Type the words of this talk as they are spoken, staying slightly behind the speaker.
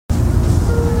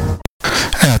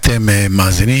אתם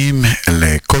מאזינים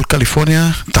לכל קליפורניה,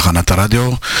 תחנת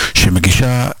הרדיו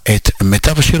שמגישה את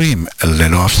מיטב השירים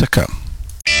ללא הפסקה.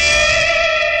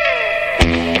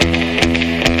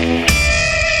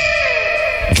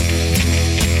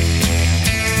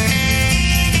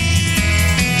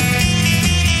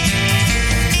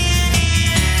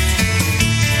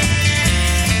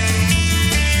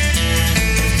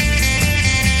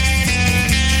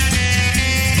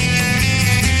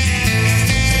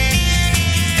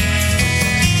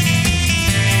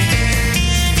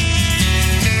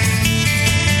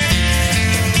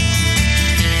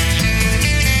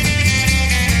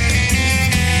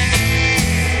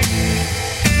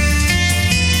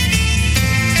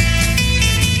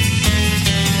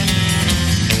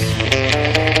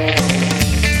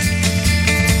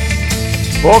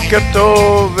 בוקר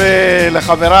טוב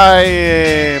לחבריי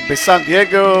בסן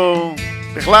דייגו,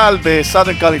 בכלל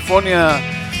בסאדרן קליפורניה,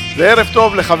 וערב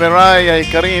טוב לחבריי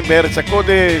היקרים בארץ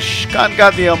הקודש. כאן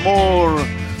גדי אמור,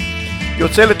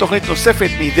 יוצא לתוכנית נוספת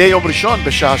מדי יום ראשון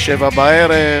בשעה 7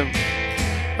 בערב.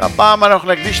 הפעם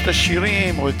אנחנו נקדיש את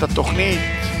השירים או את התוכנית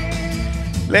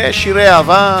לשירי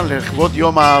אהבה, לכבוד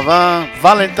יום האהבה,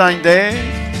 Valentine Day.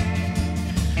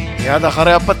 מיד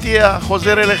אחרי הפתיח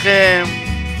חוזר אליכם,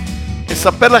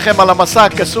 אספר לכם על המסע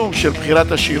הקסום של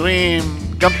בחירת השירים.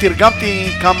 גם תרגמתי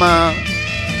כמה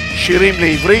שירים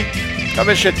לעברית,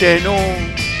 מקווה שתהנו.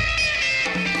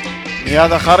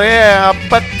 מיד אחרי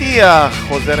הפתיח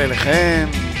חוזר אליכם.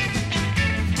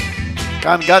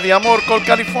 כאן גדי אמור, כל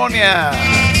קליפורניה.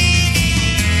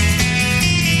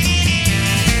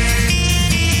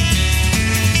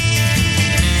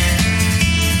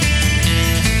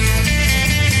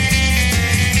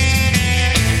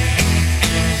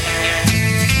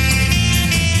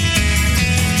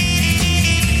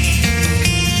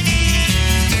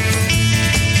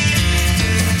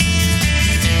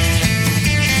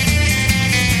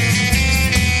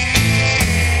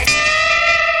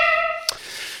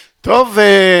 טוב,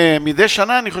 מדי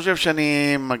שנה אני חושב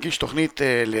שאני מגיש תוכנית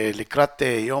לקראת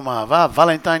יום האהבה,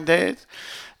 Valentine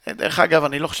Day. דרך אגב,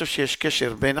 אני לא חושב שיש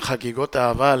קשר בין חגיגות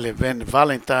האהבה לבין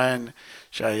ולנטיין,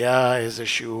 שהיה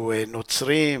איזשהו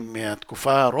נוצרי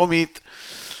מהתקופה הרומית,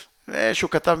 שהוא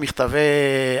כתב מכתבי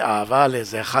אהבה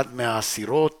לאיזה אחד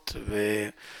מהאסירות,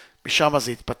 ומשם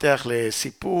זה התפתח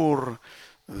לסיפור,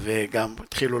 וגם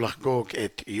התחילו לחגוג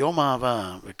את יום האהבה,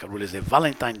 וקראו לזה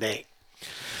Valentine Day.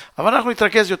 אבל אנחנו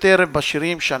נתרכז יותר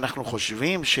בשירים שאנחנו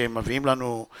חושבים שהם מביאים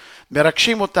לנו,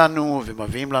 מרגשים אותנו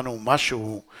ומביאים לנו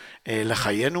משהו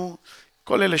לחיינו.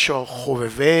 כל אלה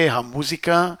שחובבי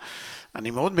המוזיקה,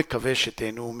 אני מאוד מקווה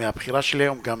שתהנו מהבחירה שלי.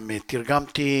 היום גם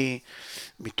תרגמתי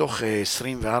מתוך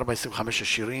 24-25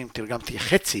 השירים, תרגמתי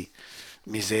חצי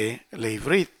מזה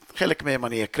לעברית. חלק מהם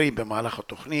אני אקריא במהלך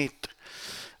התוכנית,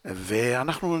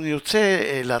 ואנחנו נרצה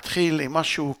להתחיל עם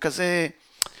משהו כזה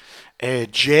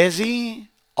ג'אזי,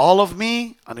 All of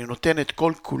Me. אני נותן את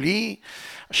כל כולי.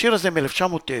 השיר הזה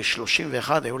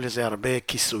מ-1931, היו לזה הרבה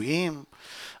כיסויים.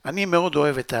 אני מאוד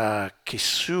אוהב את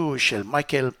הכיסוי של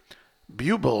מייקל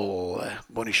ביובל.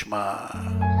 בוא נשמע.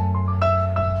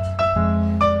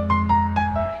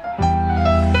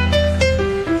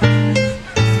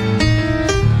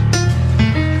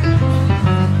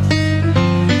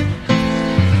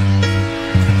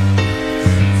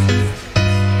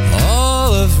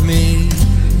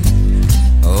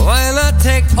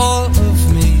 Take all of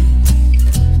me.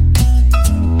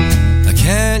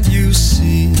 Can't you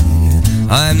see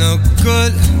I'm no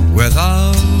good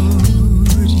without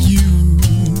you?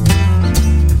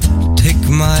 Take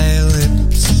my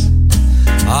lips,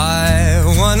 I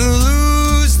wanna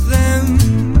lose them.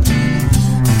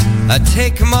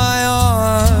 Take my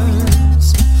arms,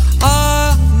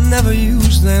 I'll never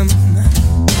use them.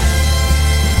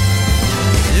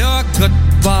 Your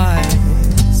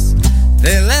goodbyes,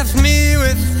 they left me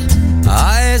with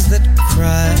eyes that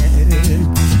cried.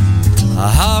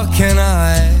 How can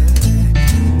I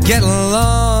get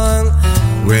along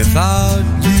without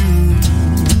you?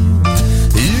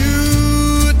 You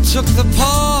took the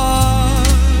part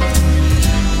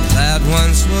that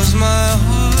once was my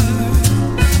heart.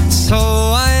 So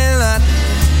why not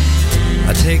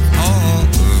take all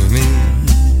of me?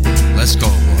 Let's go,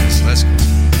 boys, let's go.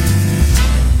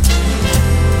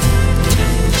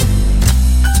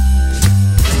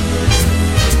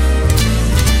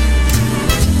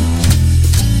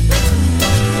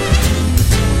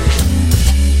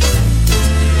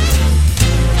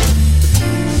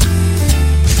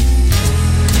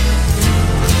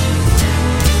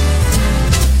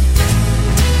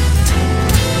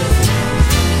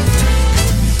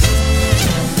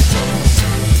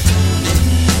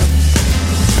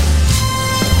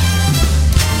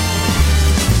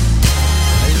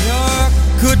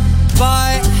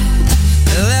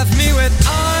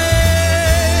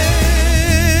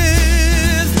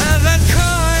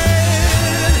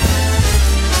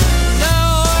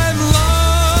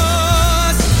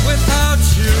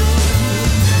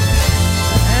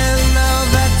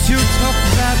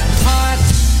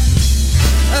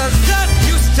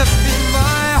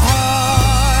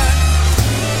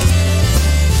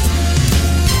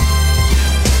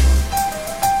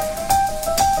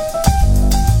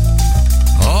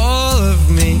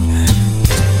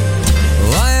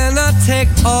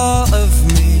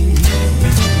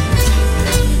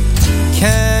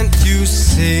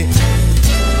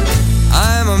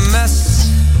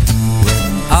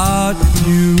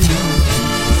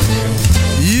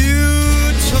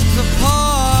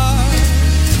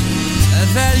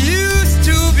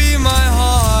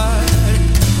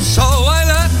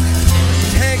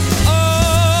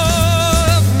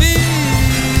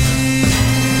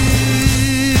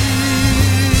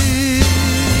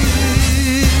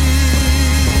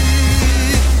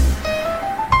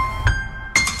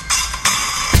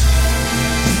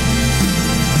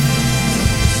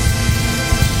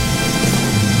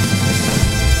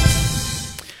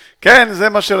 כן, זה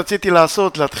מה שרציתי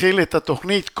לעשות, להתחיל את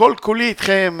התוכנית כל כולי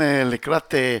איתכם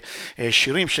לקראת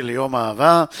שירים של יום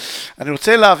האהבה. אני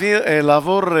רוצה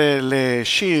לעבור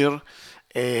לשיר,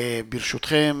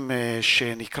 ברשותכם,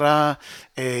 שנקרא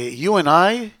You and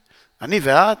I, אני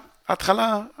ואת.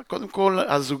 התחלה, קודם כל,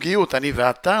 הזוגיות, אני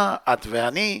ואתה, את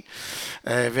ואני,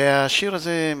 והשיר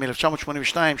הזה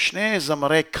מ-1982, שני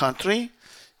זמרי קאנטרי,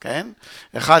 כן?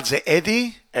 אחד זה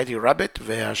אדי רביט,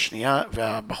 והשנייה,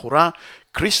 והבחורה,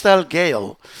 קריסטל גייל,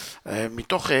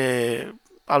 מתוך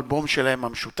אלבום שלהם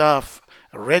המשותף,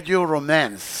 רדיו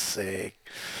רומנס.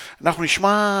 אנחנו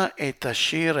נשמע את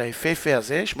השיר היפהפה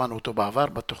הזה, שמענו אותו בעבר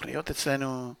בתוכניות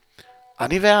אצלנו,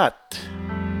 אני ואת.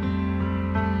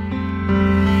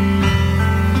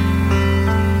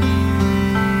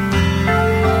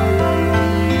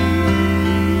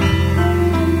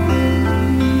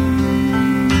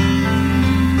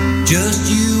 Just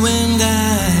you and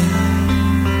I,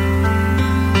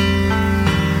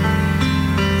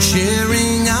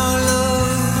 sharing our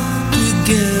love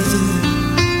together.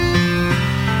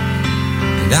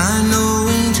 And I know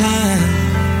in time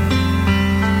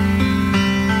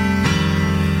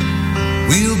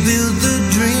we'll build the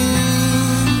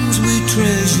dreams we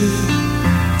treasure.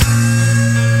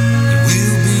 And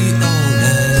we'll be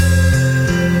alright.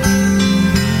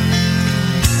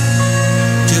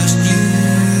 Just you.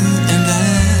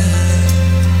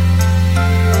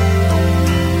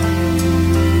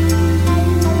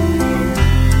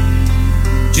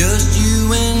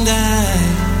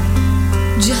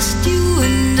 Just you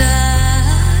and I,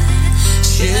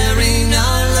 sharing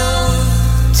our love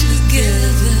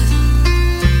together.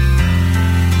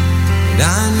 And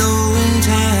I know in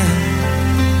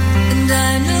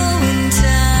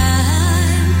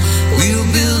time, we'll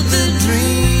build the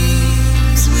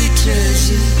dreams we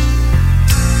treasure.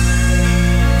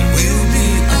 And we'll be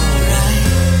alright.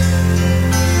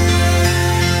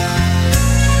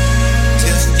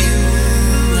 Just you.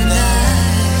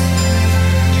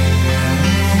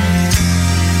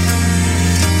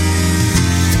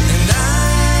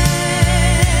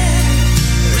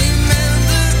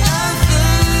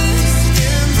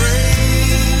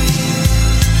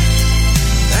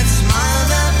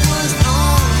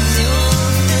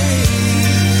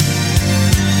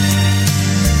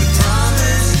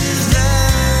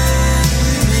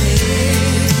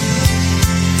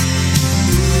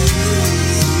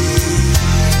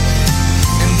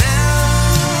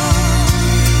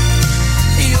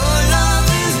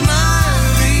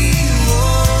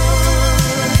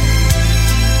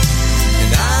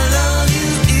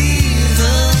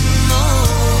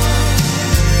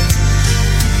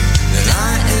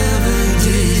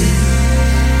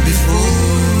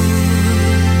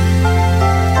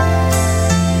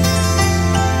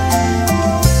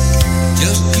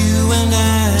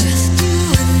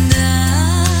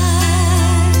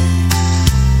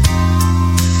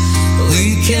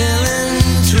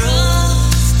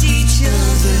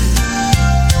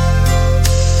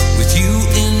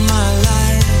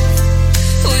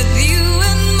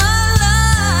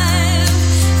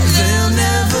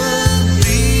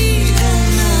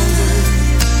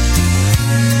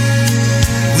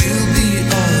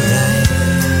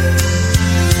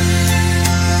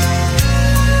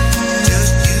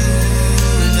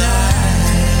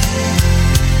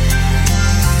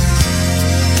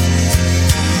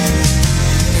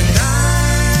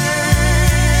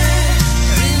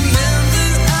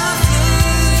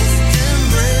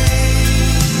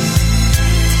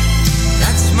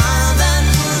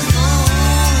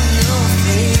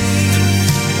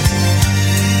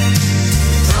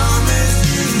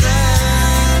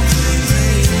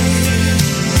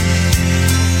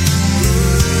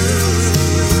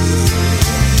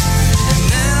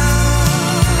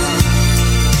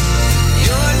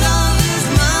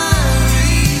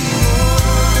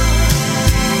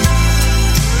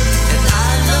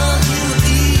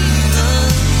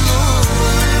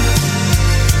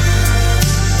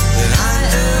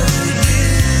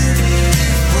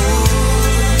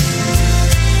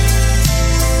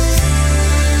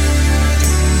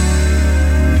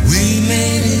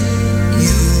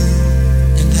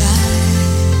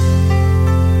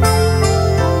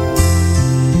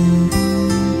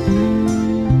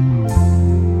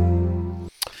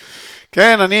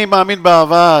 כן, אני מאמין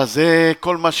באהבה, זה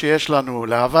כל מה שיש לנו.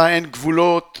 לאהבה אין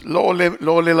גבולות,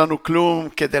 לא עולה לנו כלום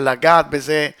כדי לגעת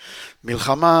בזה.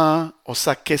 מלחמה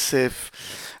עושה כסף,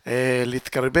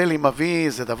 להתקרבל עם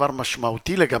אבי זה דבר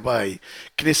משמעותי לגביי.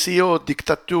 כנסיות,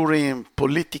 דיקטטורים,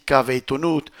 פוליטיקה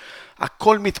ועיתונות,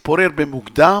 הכל מתפורר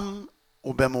במוקדם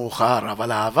ובמאוחר,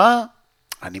 אבל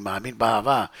אני מאמין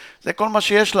באהבה. זה כל מה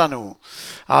שיש לנו.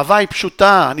 אהבה היא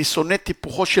פשוטה, אני שונא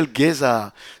טיפוחו של גזע.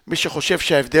 מי שחושב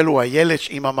שההבדל הוא הילד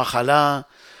עם המחלה,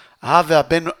 האב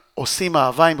והבן עושים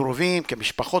אהבה עם רובים,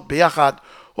 כמשפחות ביחד,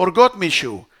 הורגות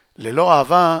מישהו. ללא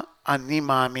אהבה, אני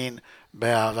מאמין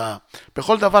באהבה.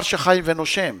 בכל דבר שחי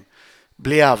ונושם.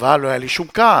 בלי אהבה לא היה לי שום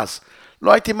כעס.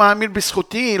 לא הייתי מאמין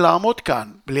בזכותי לעמוד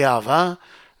כאן. בלי אהבה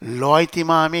לא הייתי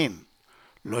מאמין.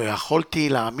 לא יכולתי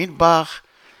להאמין בך,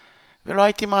 ולא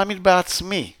הייתי מאמין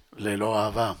בעצמי ללא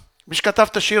אהבה. מי שכתב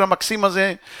את השיר המקסים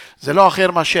הזה, זה לא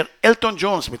אחר מאשר אלטון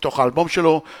ג'ונס, מתוך האלבום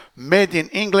שלו, Made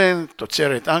in England,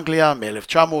 תוצרת אנגליה,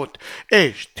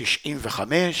 מ-1995.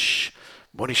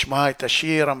 בוא נשמע את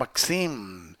השיר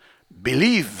המקסים,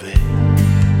 Believe.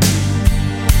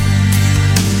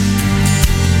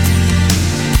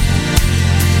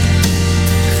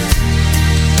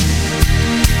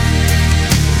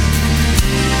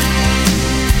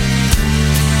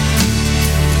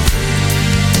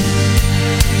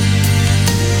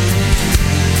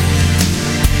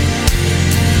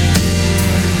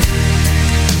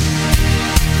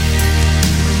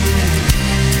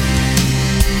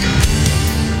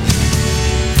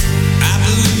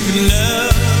 Love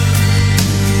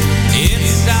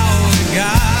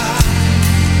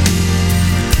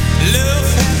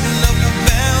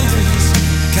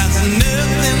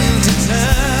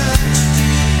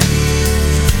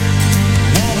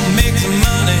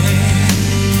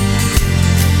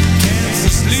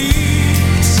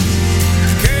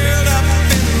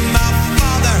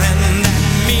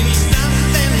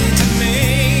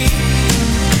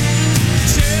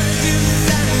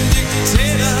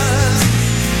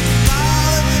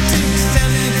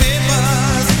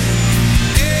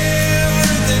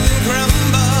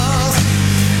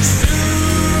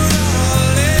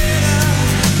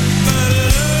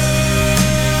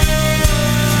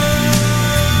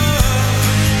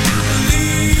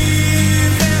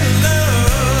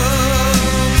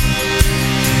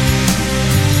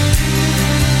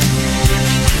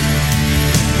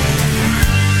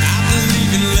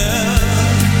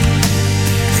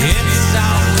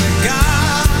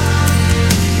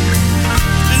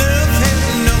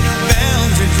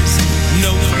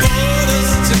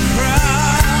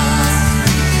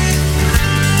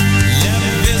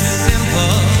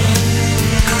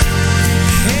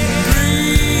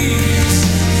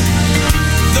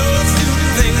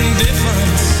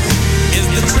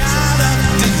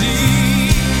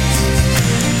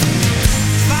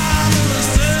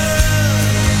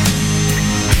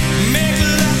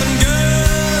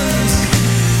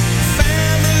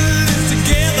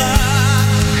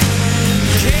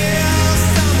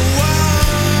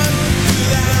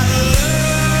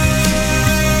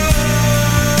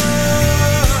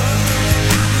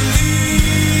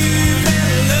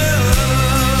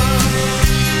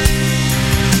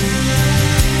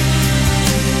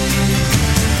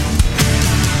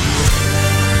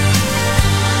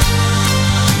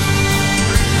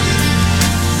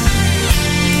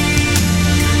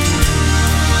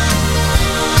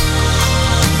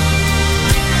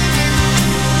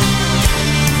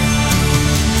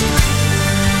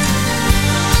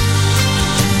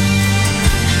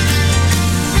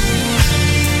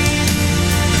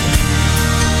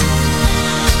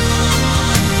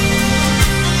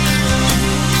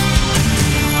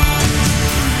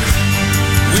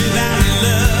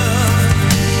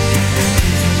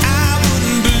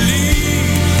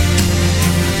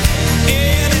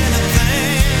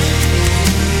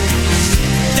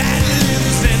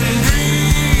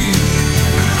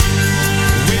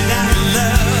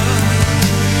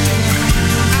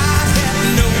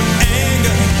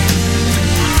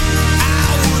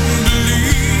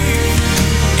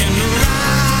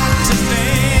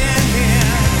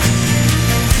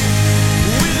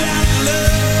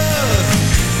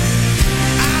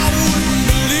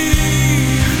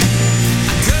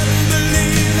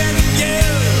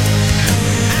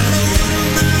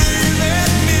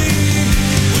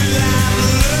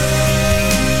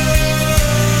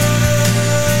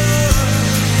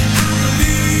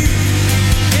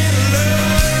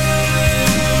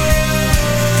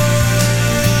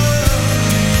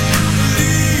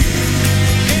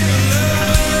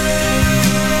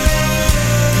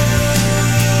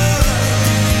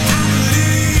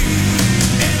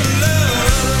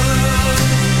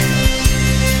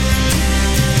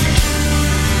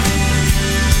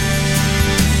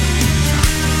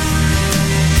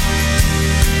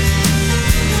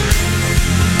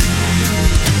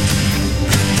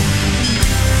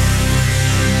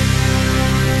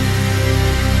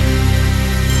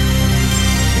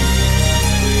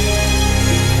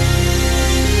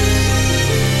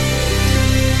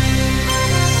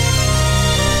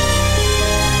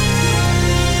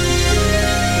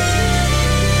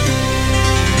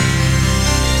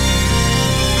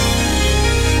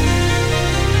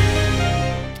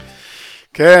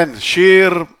כן,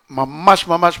 שיר ממש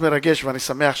ממש מרגש, ואני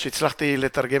שמח שהצלחתי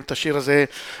לתרגם את השיר הזה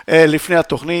לפני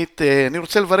התוכנית. אני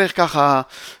רוצה לברך ככה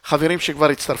חברים שכבר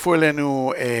הצטרפו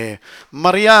אלינו,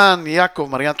 מריאן, יעקב,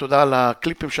 מריאן, תודה על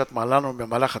הקליפים שאת מעלה לנו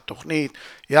במהלך התוכנית.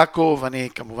 יעקב, אני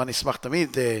כמובן אשמח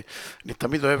תמיד, אני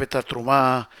תמיד אוהב את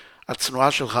התרומה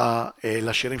הצנועה שלך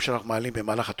לשירים שאנחנו מעלים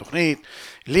במהלך התוכנית.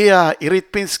 ליה, עירית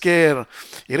פינסקר,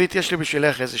 עירית, יש לי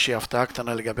בשבילך איזושהי הפתעה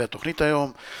קטנה לגבי התוכנית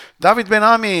היום. דוד בן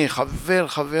עמי,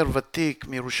 חבר ותיק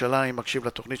מירושלים, מקשיב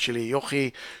לתוכנית שלי. יוכי,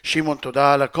 שמעון,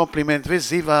 תודה על הקומפלימנט,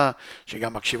 וזיווה,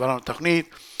 שגם מקשיבה לנו לתוכנית.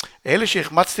 אלה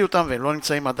שהחמצתי אותם והם לא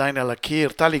נמצאים עדיין על הקיר,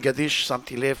 טלי גדיש,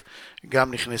 שמתי לב,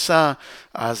 גם נכנסה,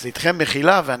 אז איתכם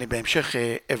מחילה, ואני בהמשך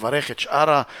אברך את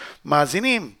שאר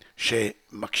המאזינים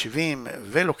שמקשיבים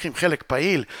ולוקחים חלק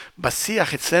פעיל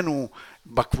בשיח אצלנו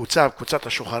בקבוצה, קבוצת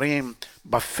השוחרים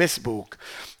בפייסבוק.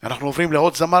 אנחנו עוברים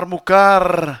לעוד זמר מוכר,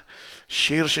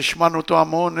 שיר ששמענו אותו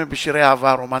המון בשירי העבר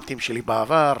הרומנטיים שלי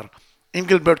בעבר,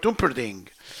 אינגלברט אומפרדינג,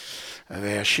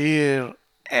 והשיר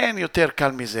אין יותר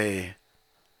קל מזה,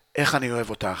 איך אני אוהב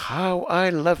אותך, How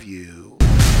I Love You.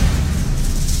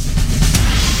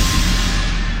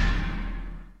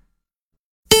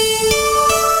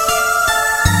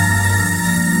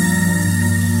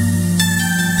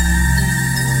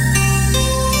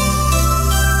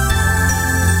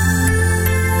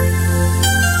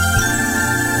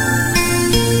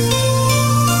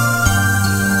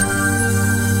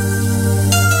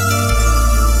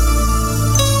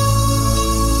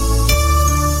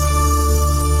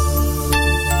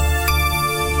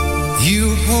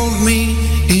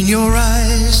 In your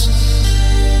eyes,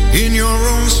 in your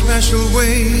own special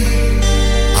way,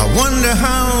 I wonder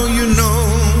how you know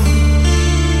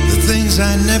the things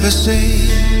I never say.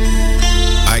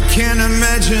 I can't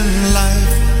imagine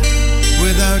life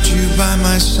without you by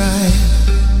my side.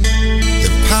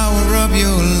 The power of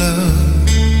your love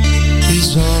is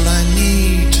all I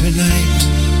need tonight.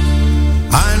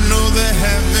 I know there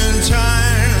have been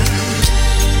times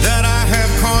that I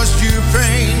have caused you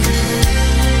pain.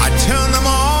 I turn them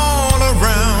all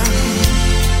around.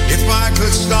 If I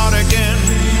could start again,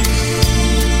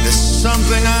 there's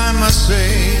something I must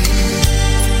say.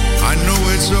 I know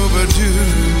it's overdue.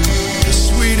 The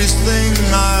sweetest thing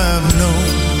I've known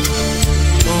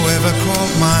or ever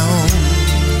called my own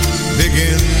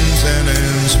begins and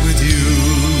ends with you.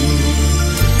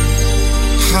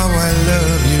 How I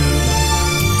love you,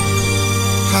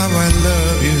 how I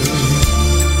love you.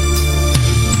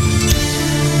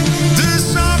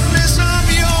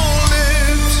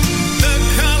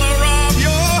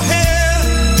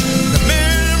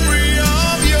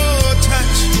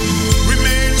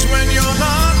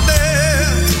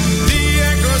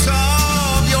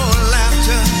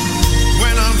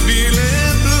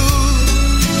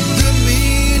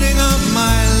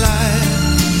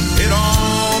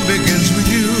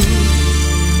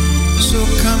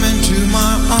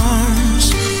 My arms,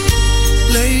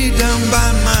 lay down by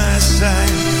my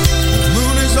side. The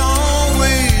moon is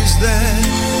always there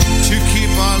to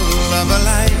keep our love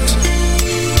alight.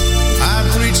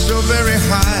 I've reached so very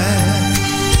high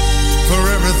for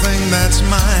everything that's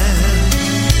mine,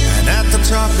 and at the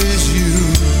top is you.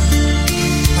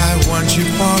 I want you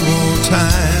for all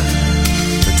time,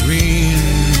 between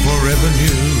forever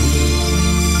new.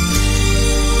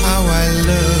 How I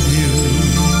love you,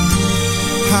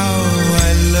 how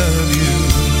I love you.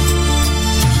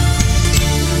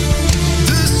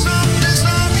 The softness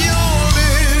of your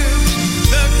lips,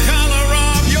 the color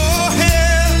of your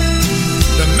hair,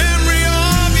 the memory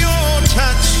of your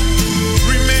touch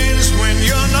remains when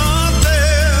you're not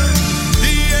there.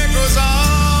 The echoes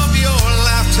of your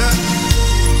laughter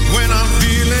when I'm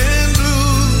feeling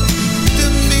blue. The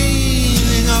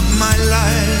meaning of my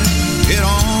life, it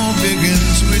all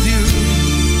begins with you.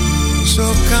 So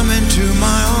come into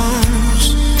my arms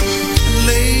and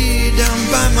lay down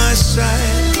by my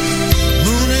side.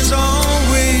 Moon is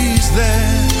always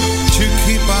there to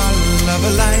keep our love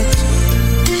alight.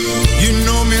 You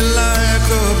know me like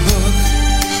a book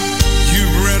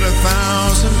you've read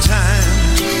 1,000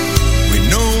 times. We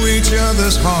know each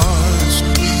other's hearts,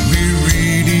 we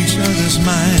read each other's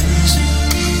minds.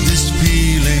 This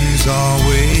feeling's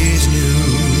always new.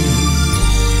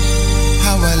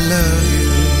 How I love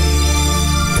you,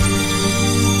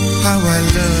 how I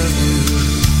love you.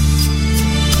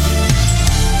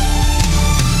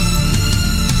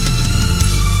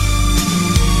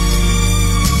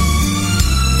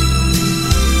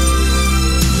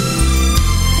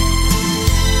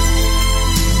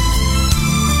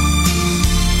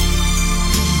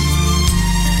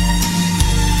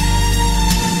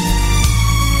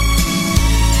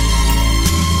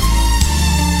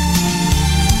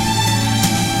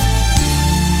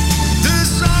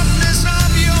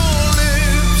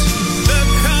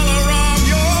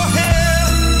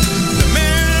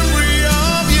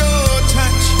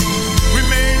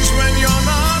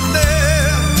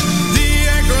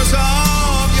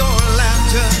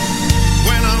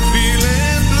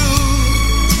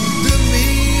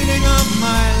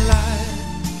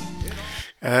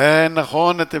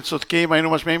 אתם צודקים, היינו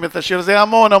משמיעים את השיר הזה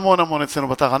המון המון המון אצלנו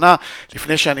בתחנה.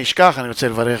 לפני שאני אשכח, אני רוצה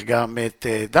לברך גם את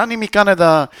דני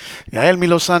מקנדה, יעל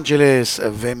מלוס אנג'לס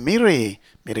ומירי.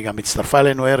 מירי גם הצטרפה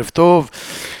אלינו, ערב טוב.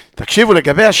 תקשיבו,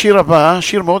 לגבי השיר הבא,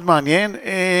 שיר מאוד מעניין.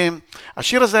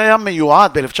 השיר הזה היה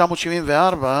מיועד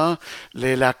ב-1974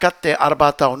 ללהקת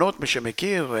ארבעת העונות, מי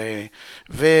שמכיר,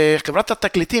 וחברת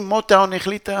התקליטים מוטאון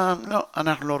החליטה, לא,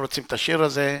 אנחנו לא רוצים את השיר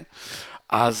הזה.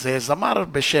 אז זמר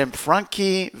בשם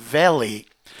פרנקי ואלי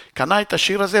קנה את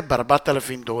השיר הזה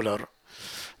ב$4,000.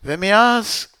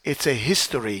 ומאז it's a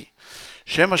history.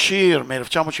 שם השיר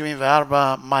מ-1974,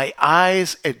 My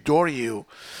Eyes Adore You.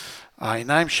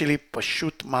 העיניים שלי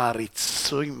פשוט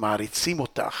מעריצים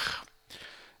אותך.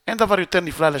 אין דבר יותר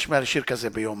נפלא לשמוע לשיר כזה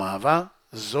ביום אהבה.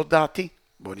 זו דעתי.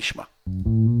 בוא נשמע.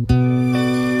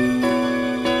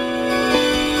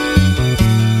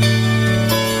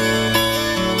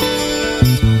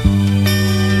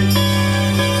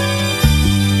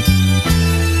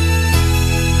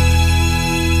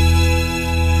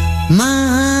 My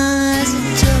eyes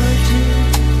adored you,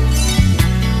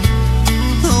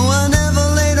 though I never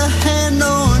laid a hand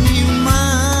on you. My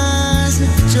eyes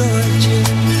adored you,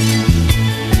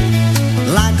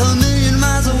 like a million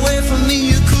miles away from me.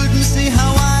 You couldn't see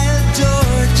how I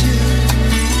adored you.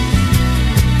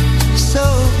 So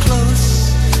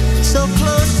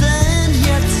close and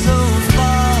yet so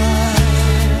far.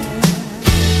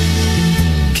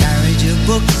 Carried your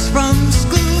books from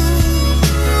school.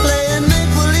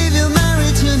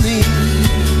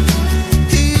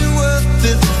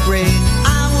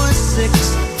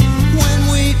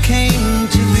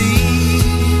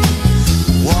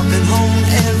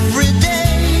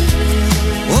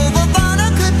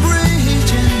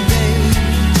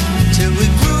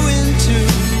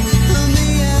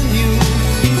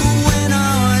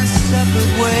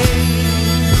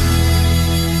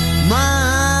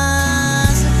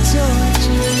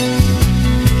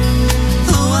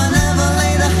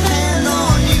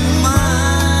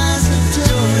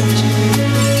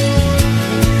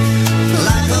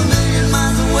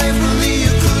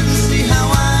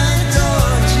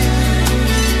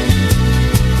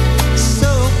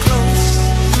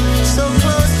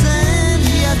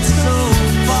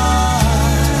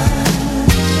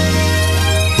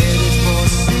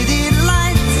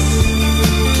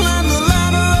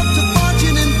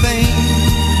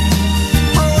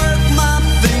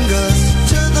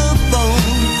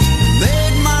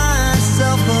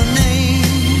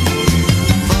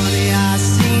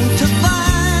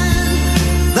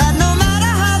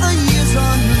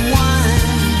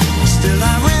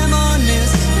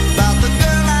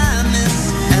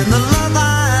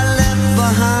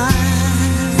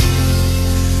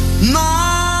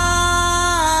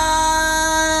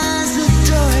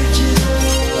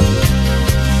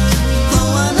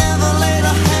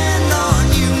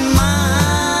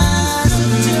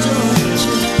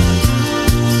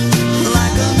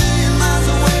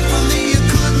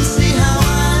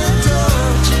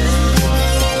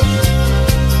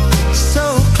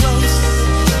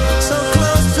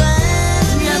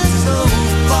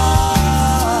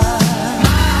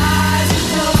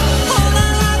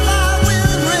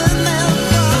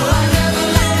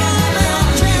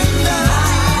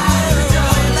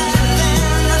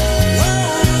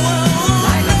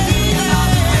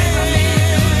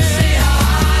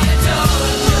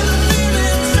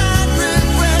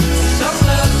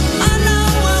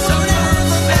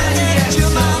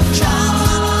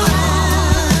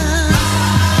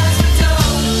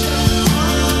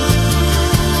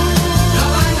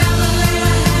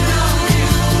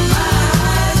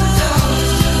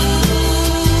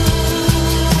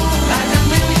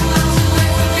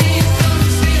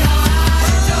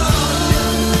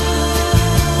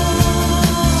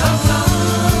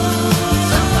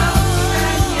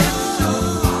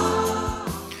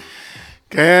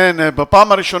 כן,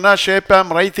 בפעם הראשונה שאי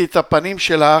פעם ראיתי את הפנים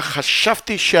שלה,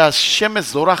 חשבתי שהשמש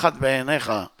זורחת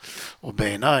בעיניך, או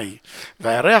בעיניי,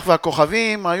 והירח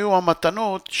והכוכבים היו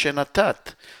המתנות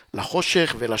שנתת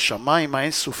לחושך ולשמיים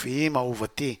האינסופיים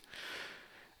אהובתי.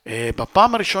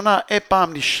 בפעם הראשונה אי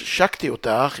פעם נשקתי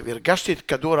אותך והרגשתי את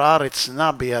כדור הארץ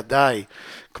נע בידיי,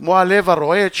 כמו הלב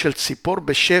הרועד של ציפור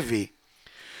בשבי.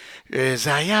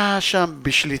 זה היה שם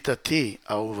בשליטתי,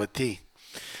 אהובתי.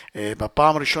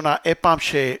 בפעם הראשונה אי פעם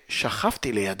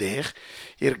ששכבתי לידך,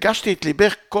 הרגשתי את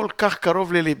ליבך כל כך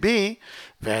קרוב לליבי,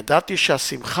 וידעתי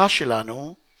שהשמחה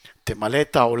שלנו תמלא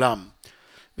את העולם,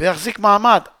 ויחזיק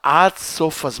מעמד עד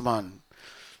סוף הזמן.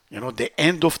 You know, the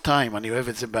end of time, אני אוהב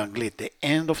את זה באנגלית, the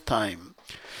end of time.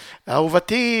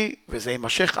 אהובתי, וזה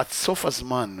יימשך עד סוף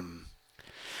הזמן.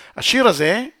 השיר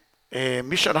הזה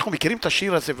אנחנו מכירים את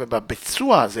השיר הזה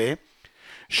ובביצוע הזה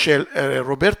של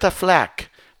רוברטה פלאק,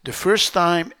 The first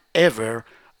time ever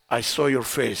I saw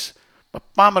your face,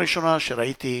 בפעם הראשונה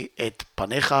שראיתי את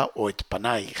פניך או את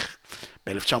פנייך,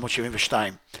 ב-1972.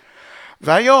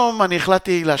 והיום אני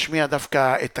החלטתי להשמיע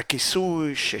דווקא את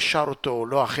הכיסוי ששר אותו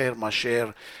לא אחר מאשר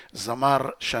זמר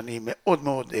שאני מאוד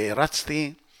מאוד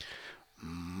רצתי,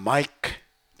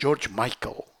 ג'ורג' מייקל.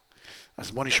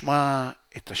 אז בואו נשמע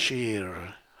את השיר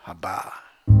הבא.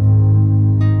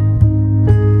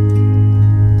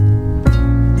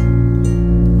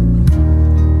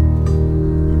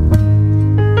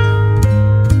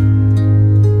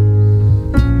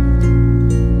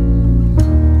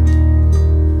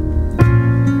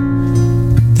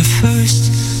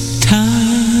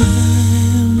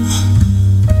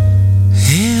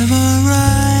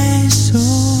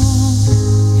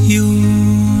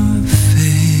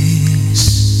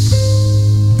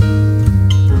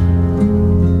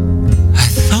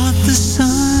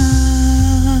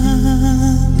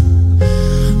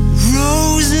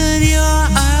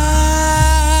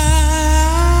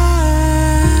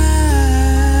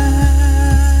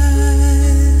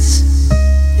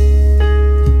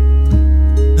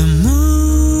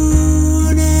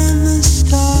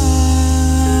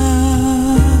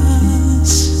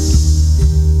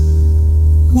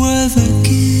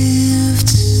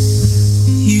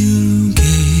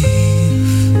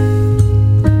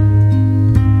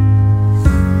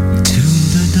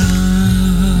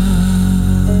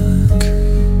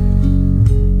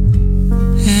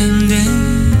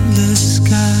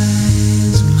 Sky.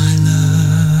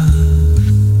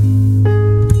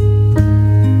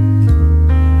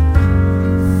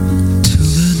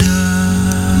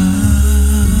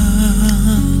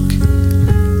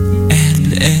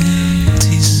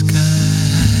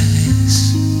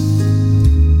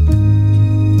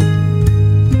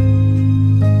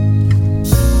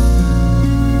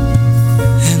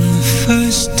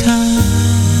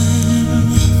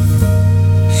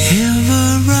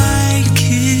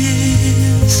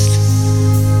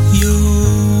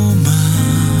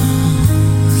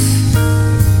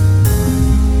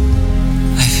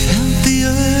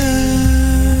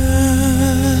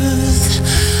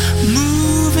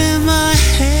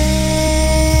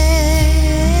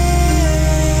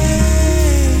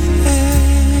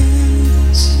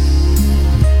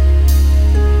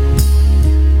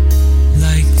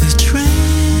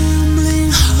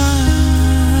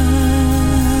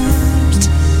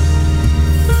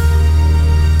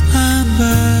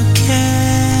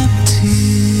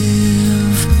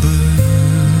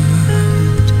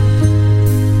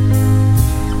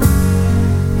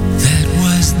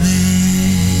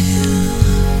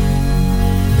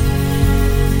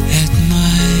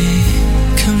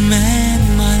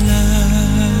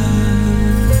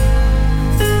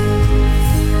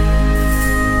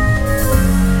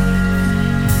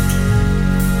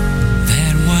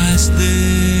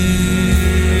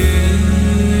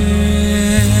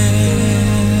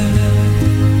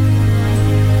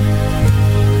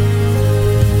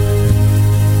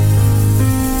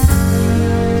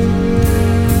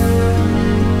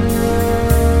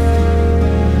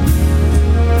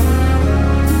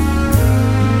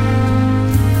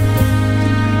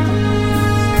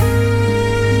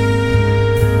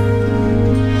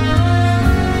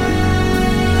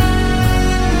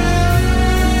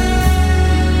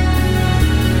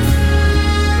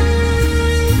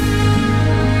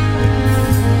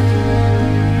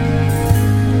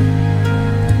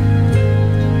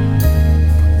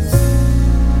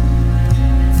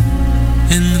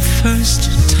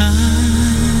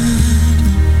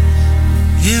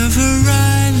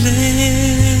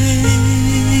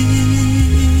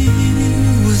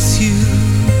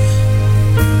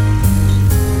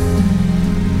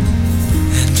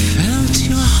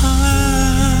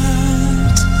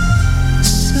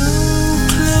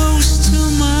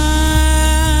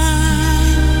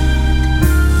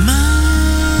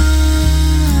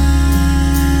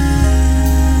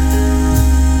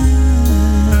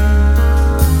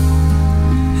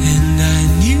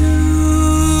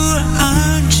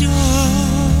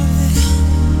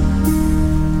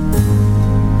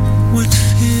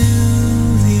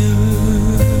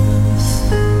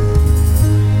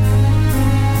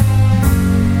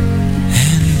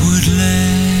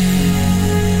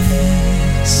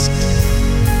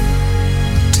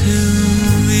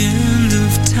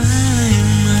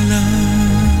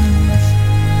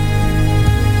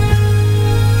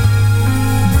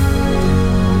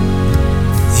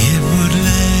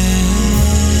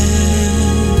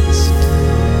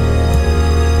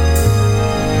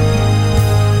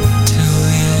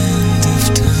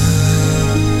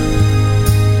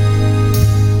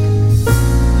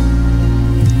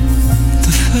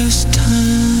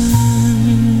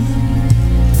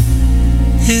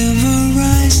 ever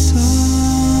I saw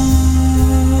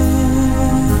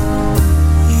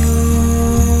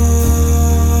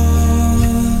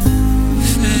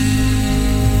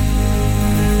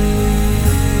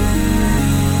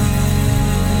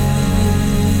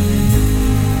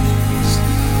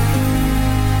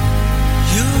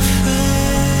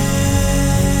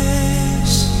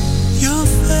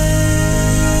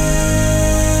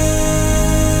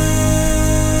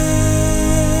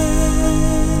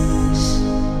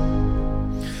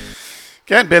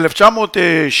כן,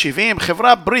 ב-1970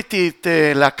 חברה בריטית,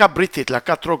 להקה בריטית,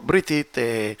 להקת רוק בריטית,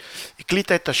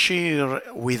 הקליטה את השיר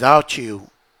Without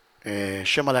You,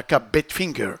 שם הלהקה בית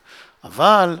פינגר,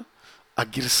 אבל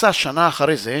הגרסה שנה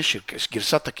אחרי זה,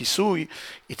 גרסת הכיסוי,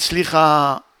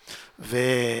 הצליחה,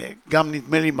 וגם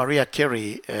נדמה לי מריה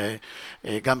קרי,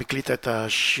 גם הקליטה את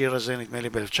השיר הזה, נדמה לי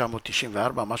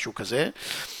ב-1994, משהו כזה.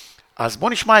 אז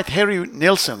בואו נשמע את הרי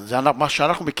נילסון, זה מה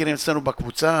שאנחנו מכירים אצלנו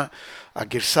בקבוצה,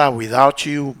 הגרסה Without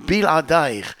You,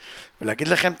 בלעדייך. ולהגיד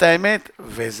לכם את האמת,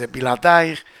 וזה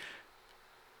בלעדייך,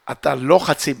 אתה לא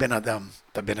חצי בן אדם,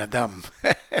 אתה בן אדם.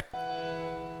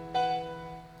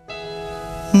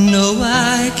 No,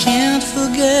 I can't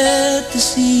forget this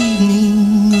evening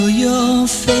or your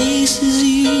face as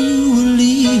you were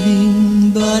leaving,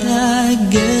 but I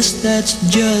guess that's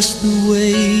just the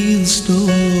way the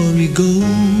story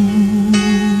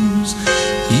goes.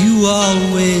 You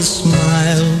always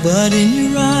smile, but in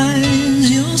your eyes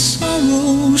your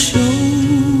sorrow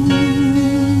shows.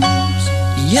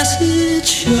 Yes, it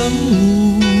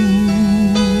shows.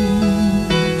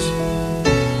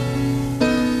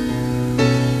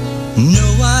 No,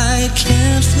 I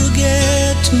can't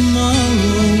forget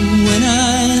tomorrow when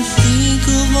I think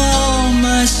of all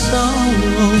my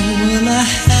sorrow. Well, I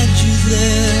had you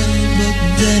there, but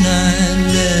then I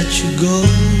let you go.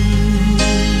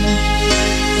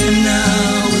 And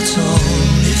now it's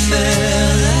only fair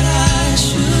that I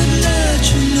should let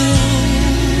you know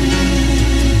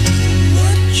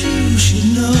what you should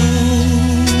know.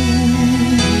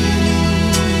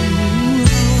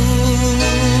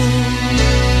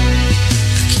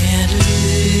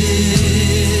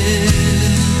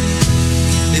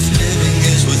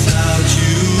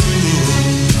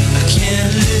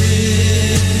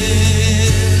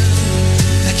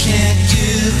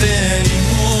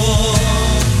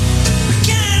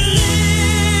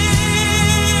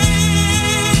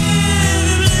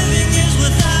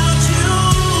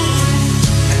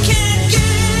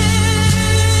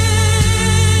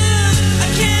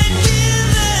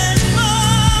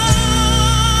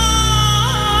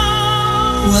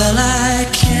 Well, I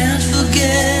can't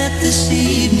forget this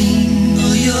evening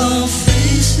or your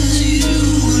face as you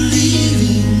were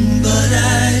leaving, but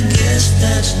I guess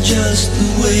that's just the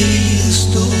way the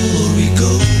story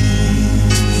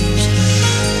goes.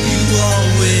 You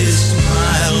always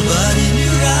smile, but in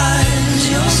your eyes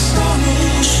your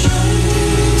sorrow shows.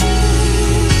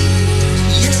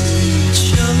 Yes, it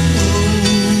shows.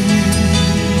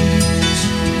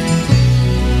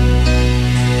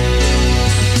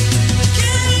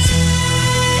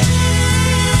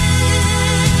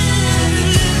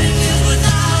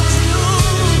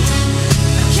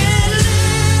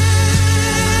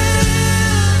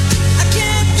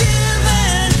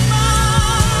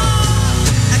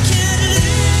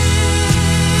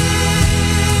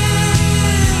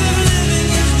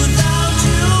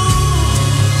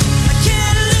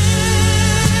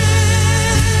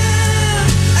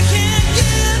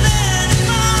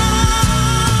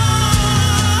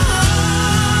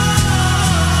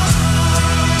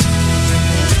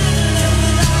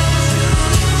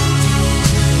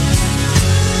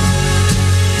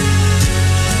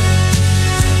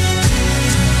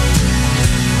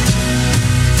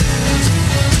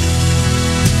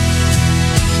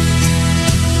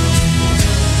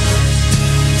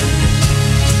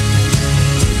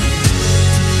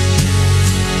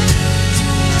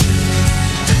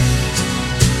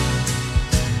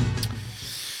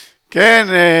 כן,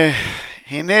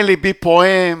 הנה ליבי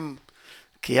פועם,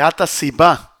 כי את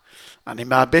הסיבה, אני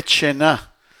מאבד שינה.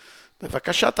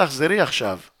 בבקשה תחזרי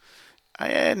עכשיו.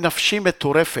 נפשי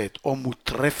מטורפת או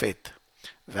מוטרפת,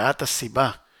 ואת הסיבה,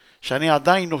 שאני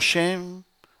עדיין נושם,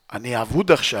 אני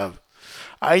אבוד עכשיו.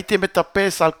 הייתי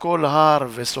מטפס על כל הר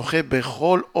ושוחה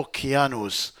בכל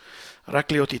אוקיינוס,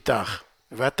 רק להיות איתך,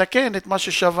 ואתקן את מה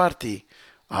ששברתי.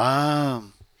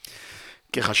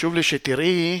 כי חשוב לי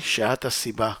שתראי שאת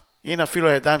הסיבה. הנה אפילו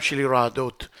הידיים שלי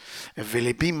רעדות,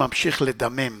 וליבי ממשיך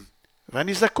לדמם,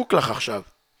 ואני זקוק לך עכשיו.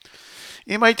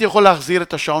 אם הייתי יכול להחזיר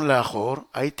את השעון לאחור,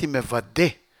 הייתי מוודא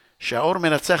שהאור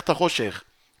מנצח את החושך.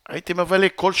 הייתי מבלה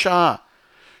כל שעה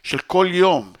של כל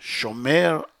יום,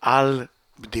 שומר על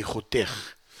בדיחותך.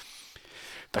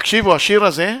 תקשיבו, השיר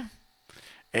הזה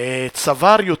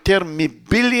צבר יותר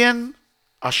מביליון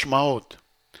השמעות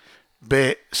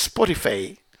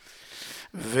בספוטיפיי,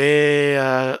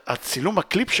 והצילום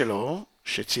הקליפ שלו,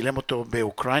 שצילם אותו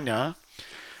באוקראינה,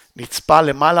 נצפה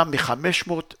למעלה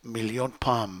מ-500 מיליון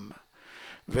פעם.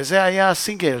 וזה היה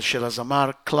הסינגל של הזמר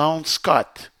קלאון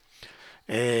סקוט,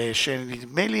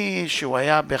 שנדמה לי שהוא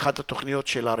היה באחת התוכניות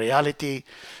של הריאליטי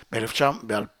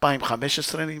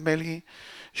ב-2015 נדמה לי,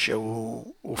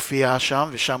 שהוא הופיע שם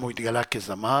ושם הוא התגלה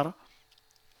כזמר.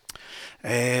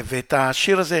 ואת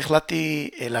השיר הזה החלטתי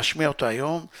להשמיע אותו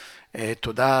היום.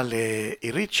 תודה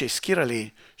לעירית שהזכירה לי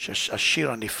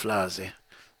שהשיר הנפלא הזה.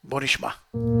 בוא נשמע.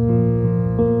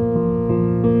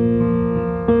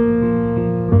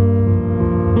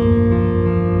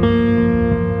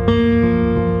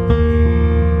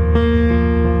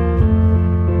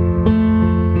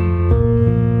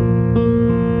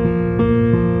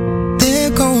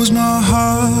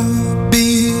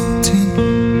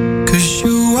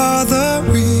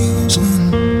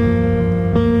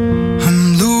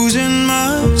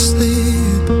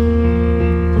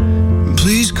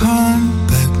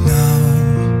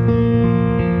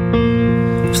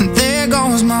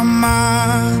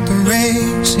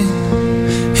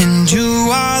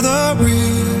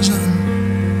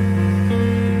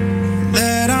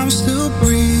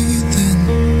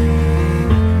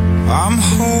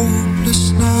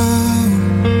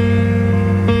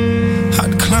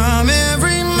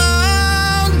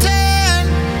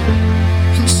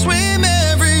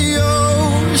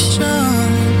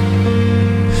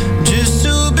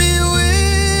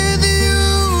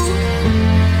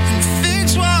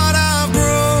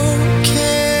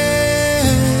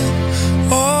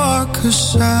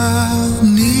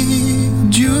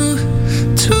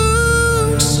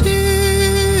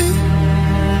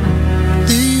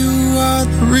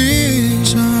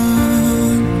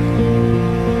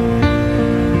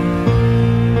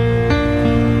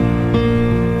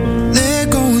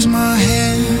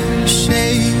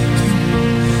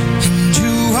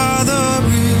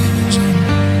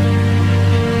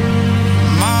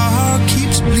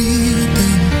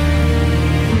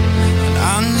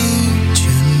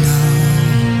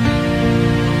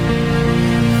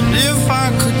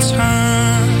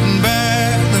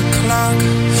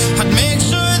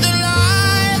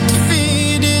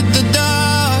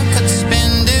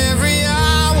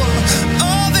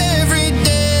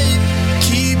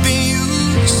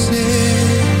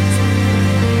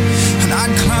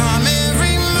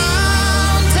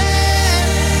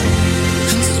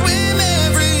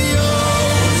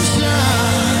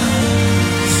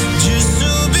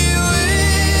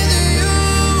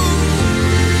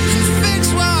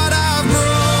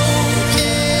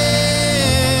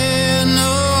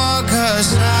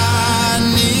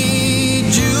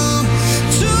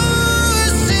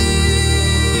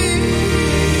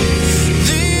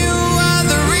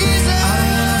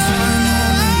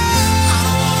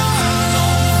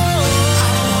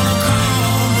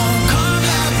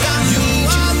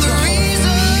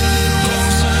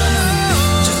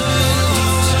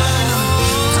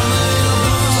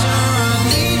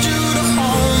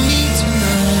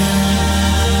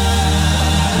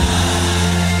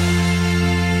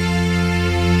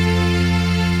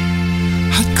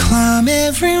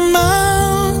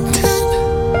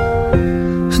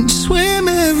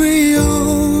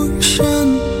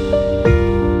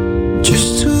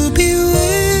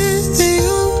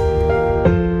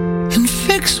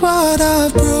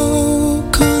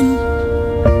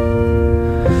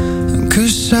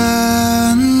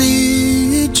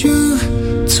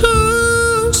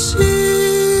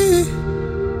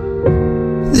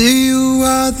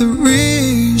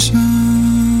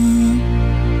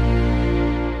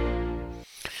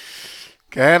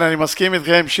 כן, אני מסכים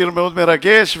איתכם, שיר מאוד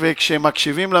מרגש,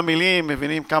 וכשמקשיבים למילים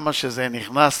מבינים כמה שזה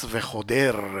נכנס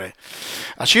וחודר.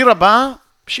 השיר הבא,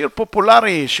 שיר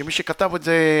פופולרי, שמי שכתב את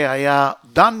זה היה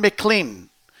דן מקלין.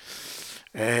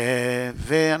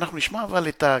 ואנחנו נשמע אבל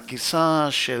את הגרסה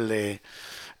של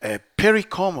פרי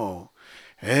קומו,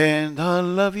 And I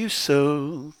love you so,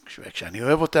 כשאני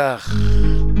אוהב אותך.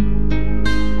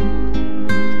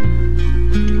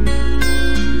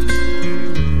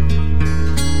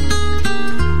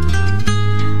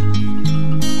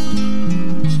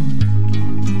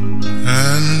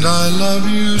 And I love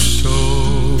you so.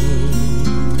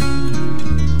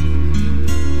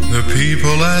 The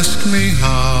people ask me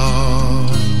how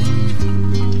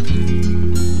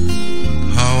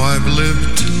I've lived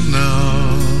till now.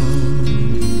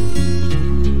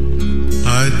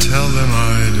 I tell them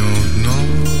I don't know.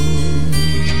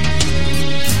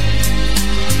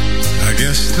 I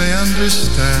guess they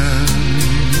understand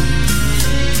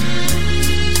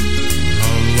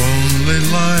how lonely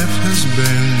life has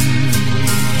been.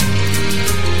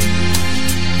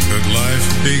 Could life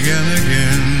begin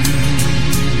again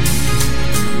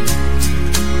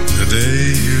the day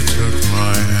you took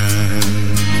my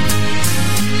hand?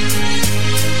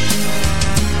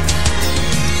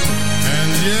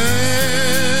 And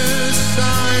yes,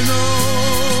 I know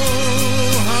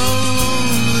how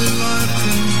lonely life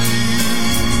can be.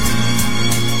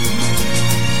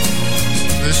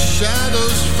 The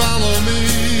shadows follow me,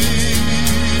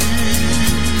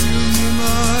 and the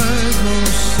night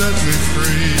won't set me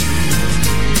free.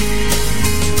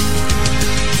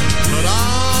 But I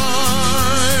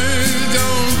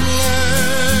don't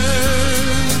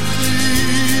let the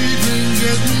evening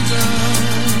get me down.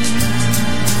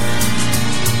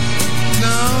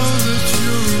 Now that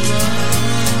you're around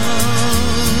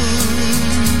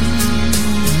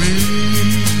me,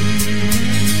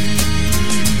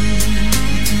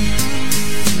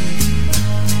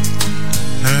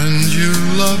 and you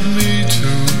love me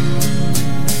too.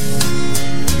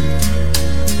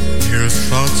 Your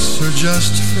thoughts are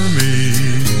just for me.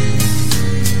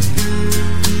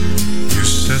 You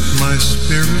set my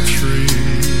spirit free.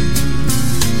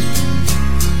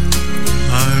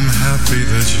 I'm happy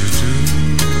that you do.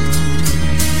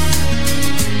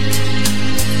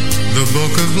 The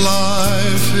book of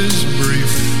life is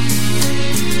brief,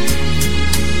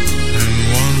 and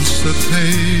once the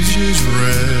page is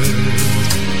read,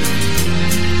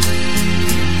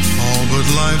 all but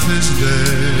life is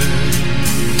dead.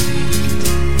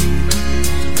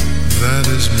 That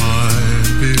is my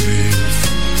belief.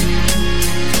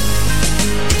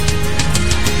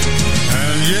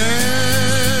 And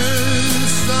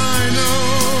yes, I know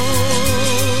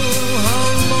how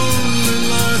lonely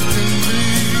life can be.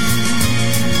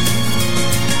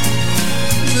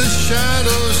 The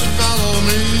shadows follow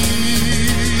me,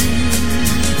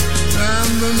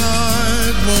 and the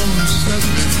night won't set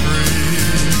me free.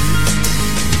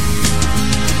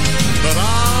 But I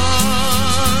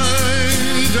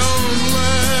don't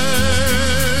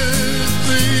let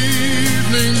the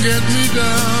evening get me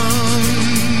down.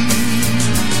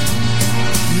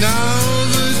 Now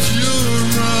that you're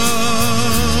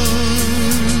around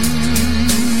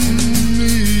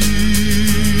me.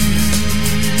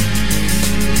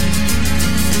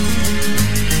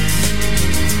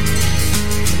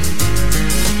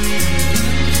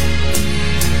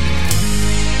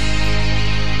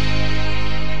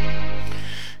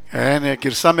 כן,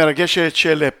 גרסה מרגשת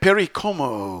של פרי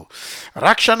קומו.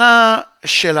 רק שנה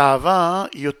של אהבה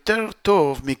יותר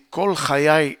טוב מכל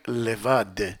חיי לבד.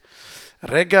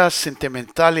 רגע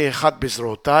סנטימנטלי אחד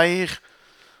בזרועותייך,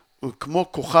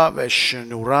 וכמו כוכב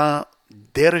שנורה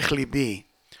דרך ליבי.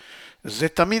 זה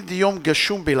תמיד יום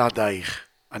גשום בלעדייך.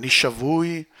 אני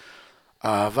שבוי,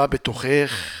 אהבה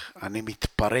בתוכך, אני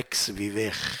מתפרק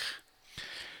סביבך.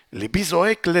 ליבי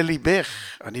זועק לליבך,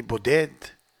 אני בודד.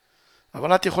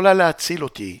 אבל את יכולה להציל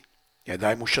אותי,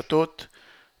 ידיים מושטות,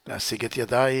 להשיג את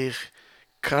ידייך,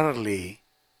 קר לי,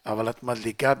 אבל את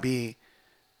מדליקה בי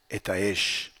את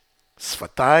האש.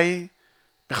 שפתיי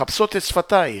מחפשות את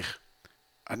שפתייך,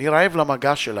 אני רעב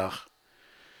למגע שלך.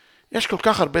 יש כל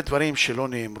כך הרבה דברים שלא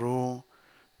נאמרו,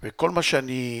 וכל מה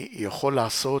שאני יכול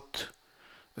לעשות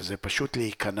זה פשוט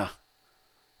להיכנע.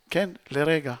 כן,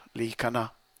 לרגע, להיכנע.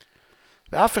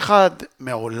 ואף אחד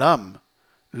מעולם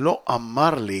לא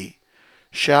אמר לי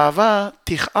שהאהבה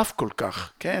תכאב כל כך,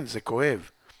 כן, זה כואב.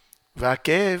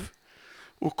 והכאב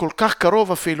הוא כל כך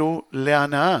קרוב אפילו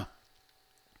להנאה.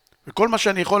 וכל מה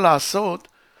שאני יכול לעשות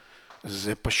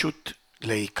זה פשוט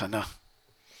להיכנע.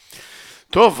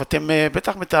 טוב, אתם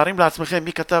בטח מתארים לעצמכם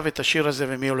מי כתב את השיר הזה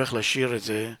ומי הולך לשיר את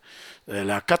זה.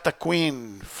 להקת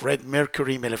הקווין, פרד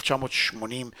מרקורי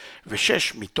מ-1986,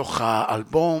 מתוך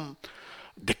האלבום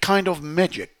The Kind of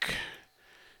Magic,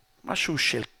 משהו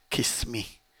של קסמי.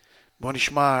 בואו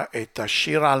נשמע את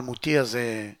השיר האלמותי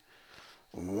הזה,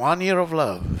 One Year of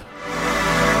Love.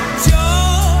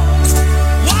 Just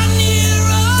 1 year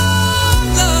of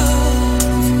love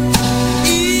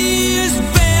is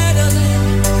better than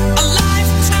a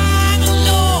lifetime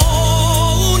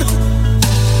alone.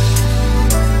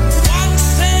 One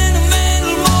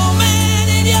sentimental moment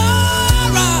in your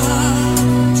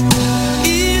arms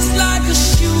is like a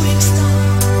shooting star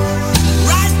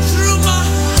right through my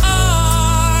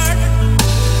heart.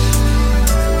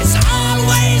 It's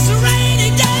always a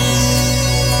rainy day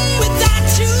without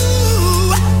you.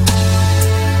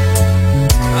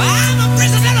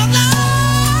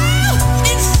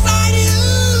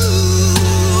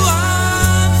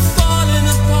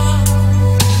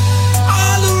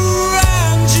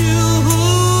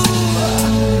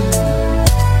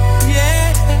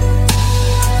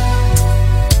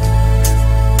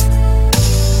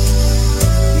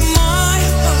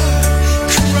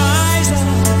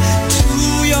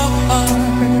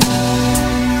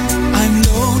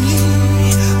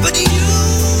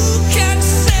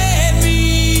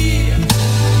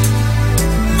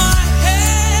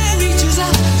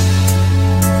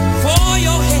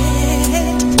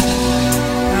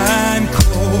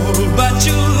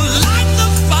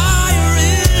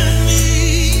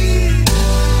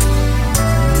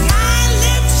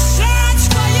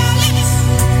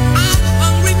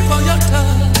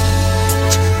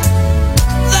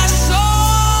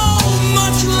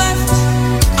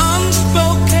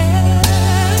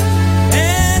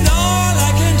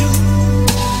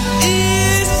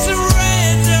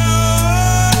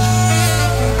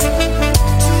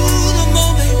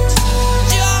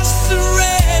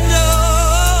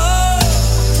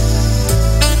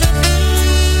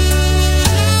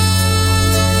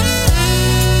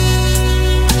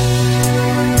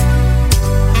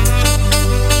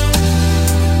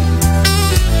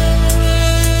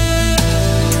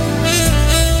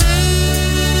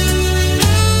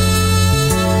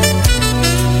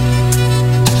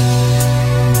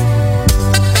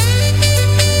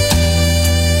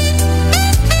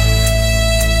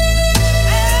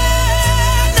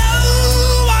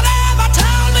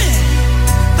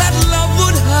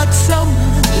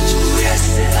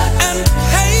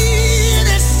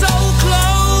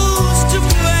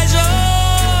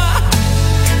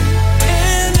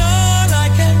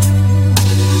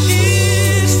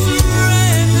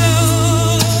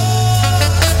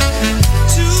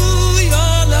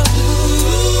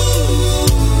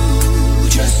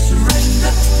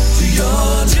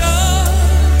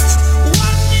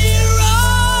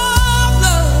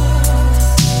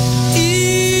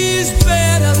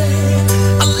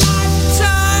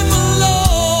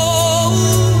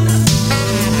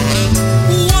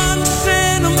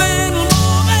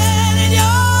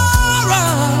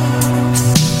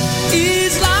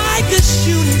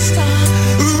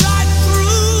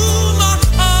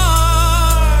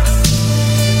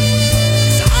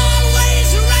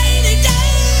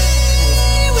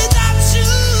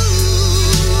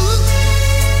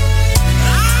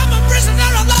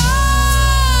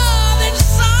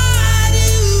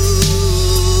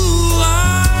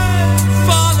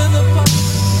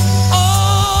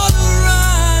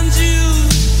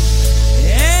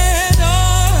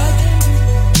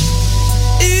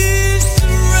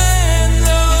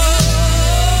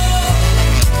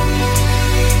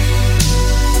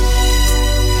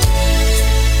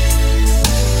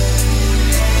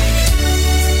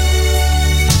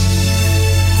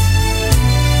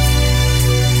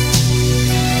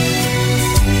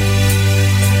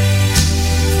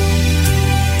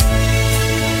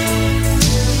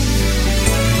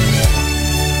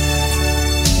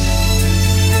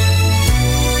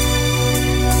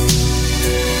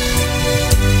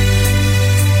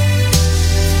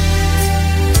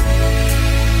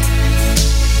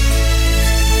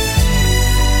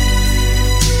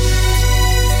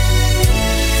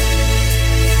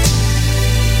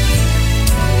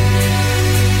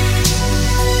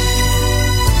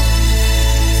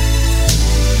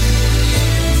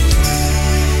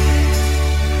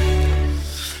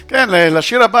 כן,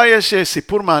 לשיר הבא יש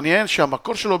סיפור מעניין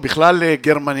שהמקור שלו בכלל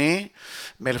גרמני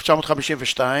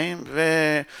מ-1952,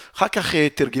 ואחר כך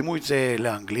תרגמו את זה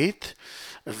לאנגלית,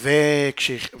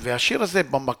 והשיר הזה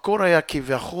במקור היה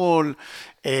כביכול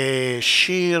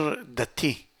שיר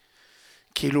דתי,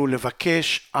 כאילו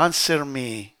לבקש answer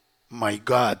me my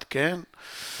God, כן?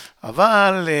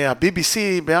 אבל ה-BBC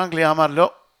באנגליה אמר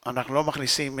לא, אנחנו לא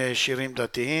מכניסים שירים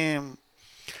דתיים,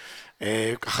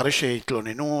 אחרי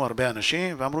שהתלוננו הרבה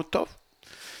אנשים ואמרו טוב,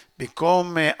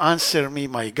 במקום answer me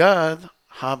my God,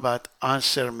 how about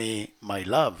answer me my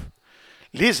love?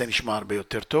 לי זה נשמע הרבה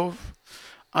יותר טוב,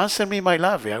 answer me my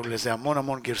love, היו לזה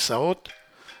המון גרסאות.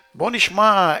 בואו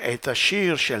נשמע את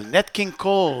השיר של נט קינג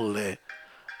קול,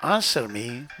 answer me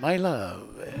my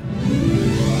love.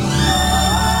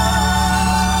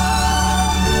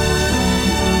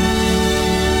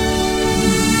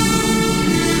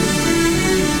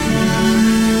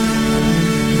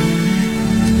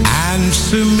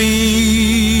 Answer me,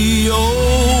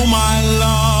 oh my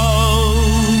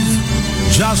love,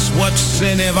 just what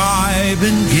sin have I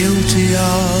been guilty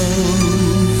of?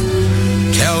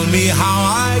 Tell me how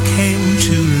I came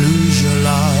to lose your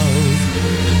love.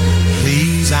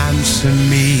 Please answer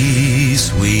me,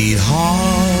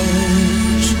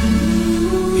 sweetheart.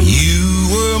 You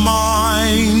were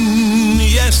mine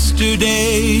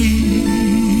yesterday.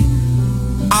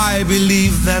 I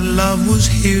believe that love was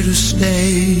here to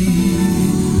stay.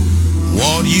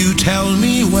 Won't you tell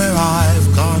me where I've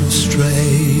gone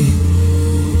astray?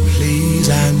 Please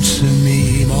answer me,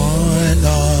 my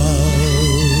love.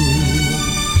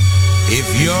 If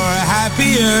you're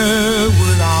happier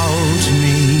without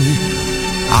me,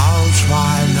 I'll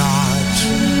try not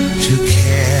to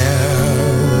care.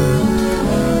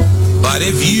 But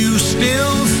if you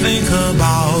still think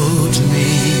about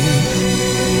me,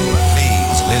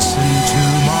 listen to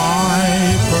my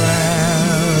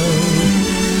prayer.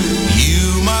 You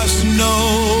must know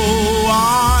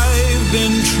I've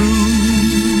been true.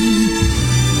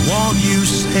 Won't you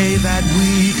say that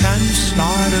we can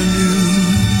start anew?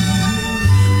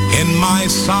 In my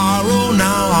sorrow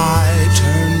now I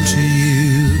turn to you.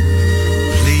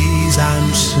 Please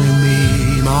answer me,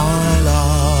 my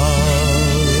love.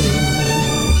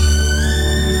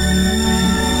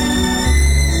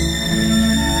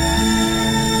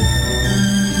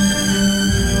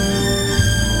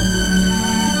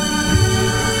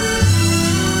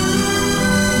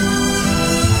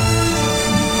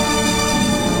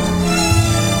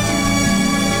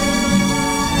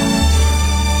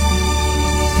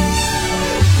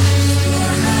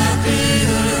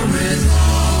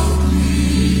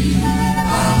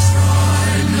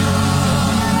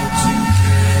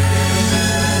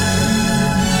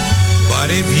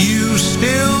 If you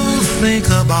still think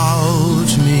about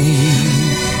me,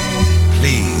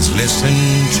 please listen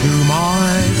to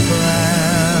my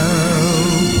prayer.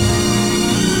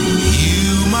 You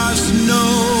must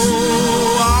know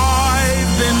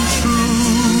I've been true.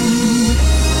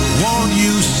 Won't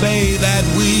you say that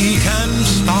we can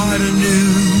start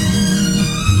anew?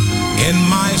 In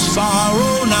my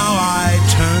sorrow now I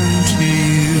turn to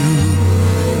you.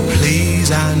 Please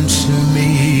answer me,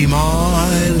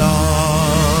 my love.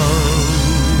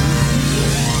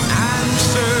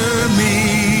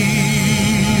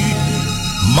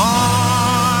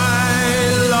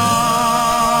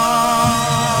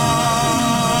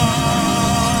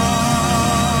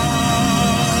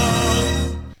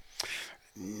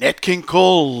 נט קינג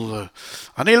קול,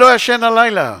 אני לא ישן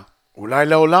הלילה, אולי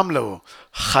לעולם לא.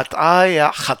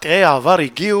 חטאי העבר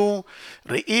הגיעו,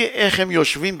 ראי איך הם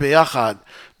יושבים ביחד,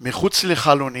 מחוץ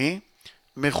לחלוני,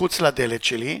 מחוץ לדלת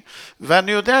שלי,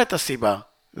 ואני יודע את הסיבה,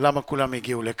 למה כולם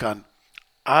הגיעו לכאן.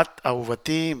 את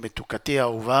אהובתי, מתוקתי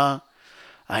האהובה,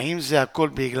 האם זה הכל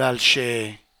בגלל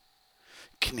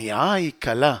שכניעה היא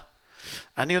קלה?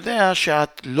 אני יודע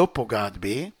שאת לא פוגעת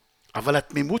בי, אבל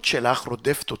התמימות שלך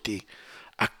רודפת אותי.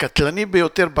 הקטלני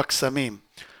ביותר בקסמים.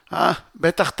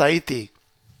 בטח טעיתי.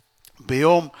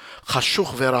 ביום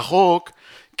חשוך ורחוק,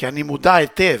 כי אני מודע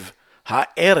היטב,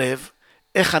 הערב,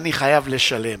 איך אני חייב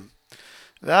לשלם.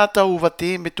 ואת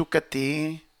אהובתי,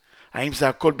 מתוקתי, האם זה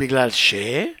הכל בגלל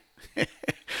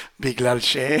בגלל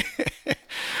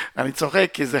אני צוחק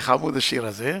כי זה חמוד השיר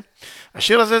הזה.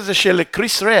 השיר הזה זה של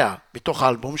קריס ריאה, בתוך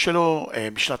האלבום שלו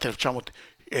בשנת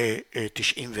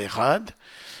 1991.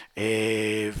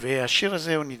 והשיר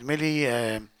הזה הוא נדמה לי,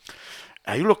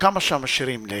 היו לו כמה שם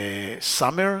שירים,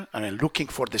 ל-Summer,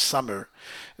 Looking for the Summer,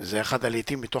 זה אחד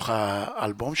הלהיטים מתוך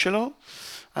האלבום שלו.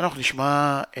 אנחנו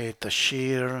נשמע את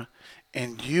השיר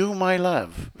And You My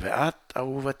Love, ואת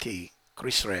אהובתי,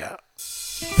 קריס ריאה.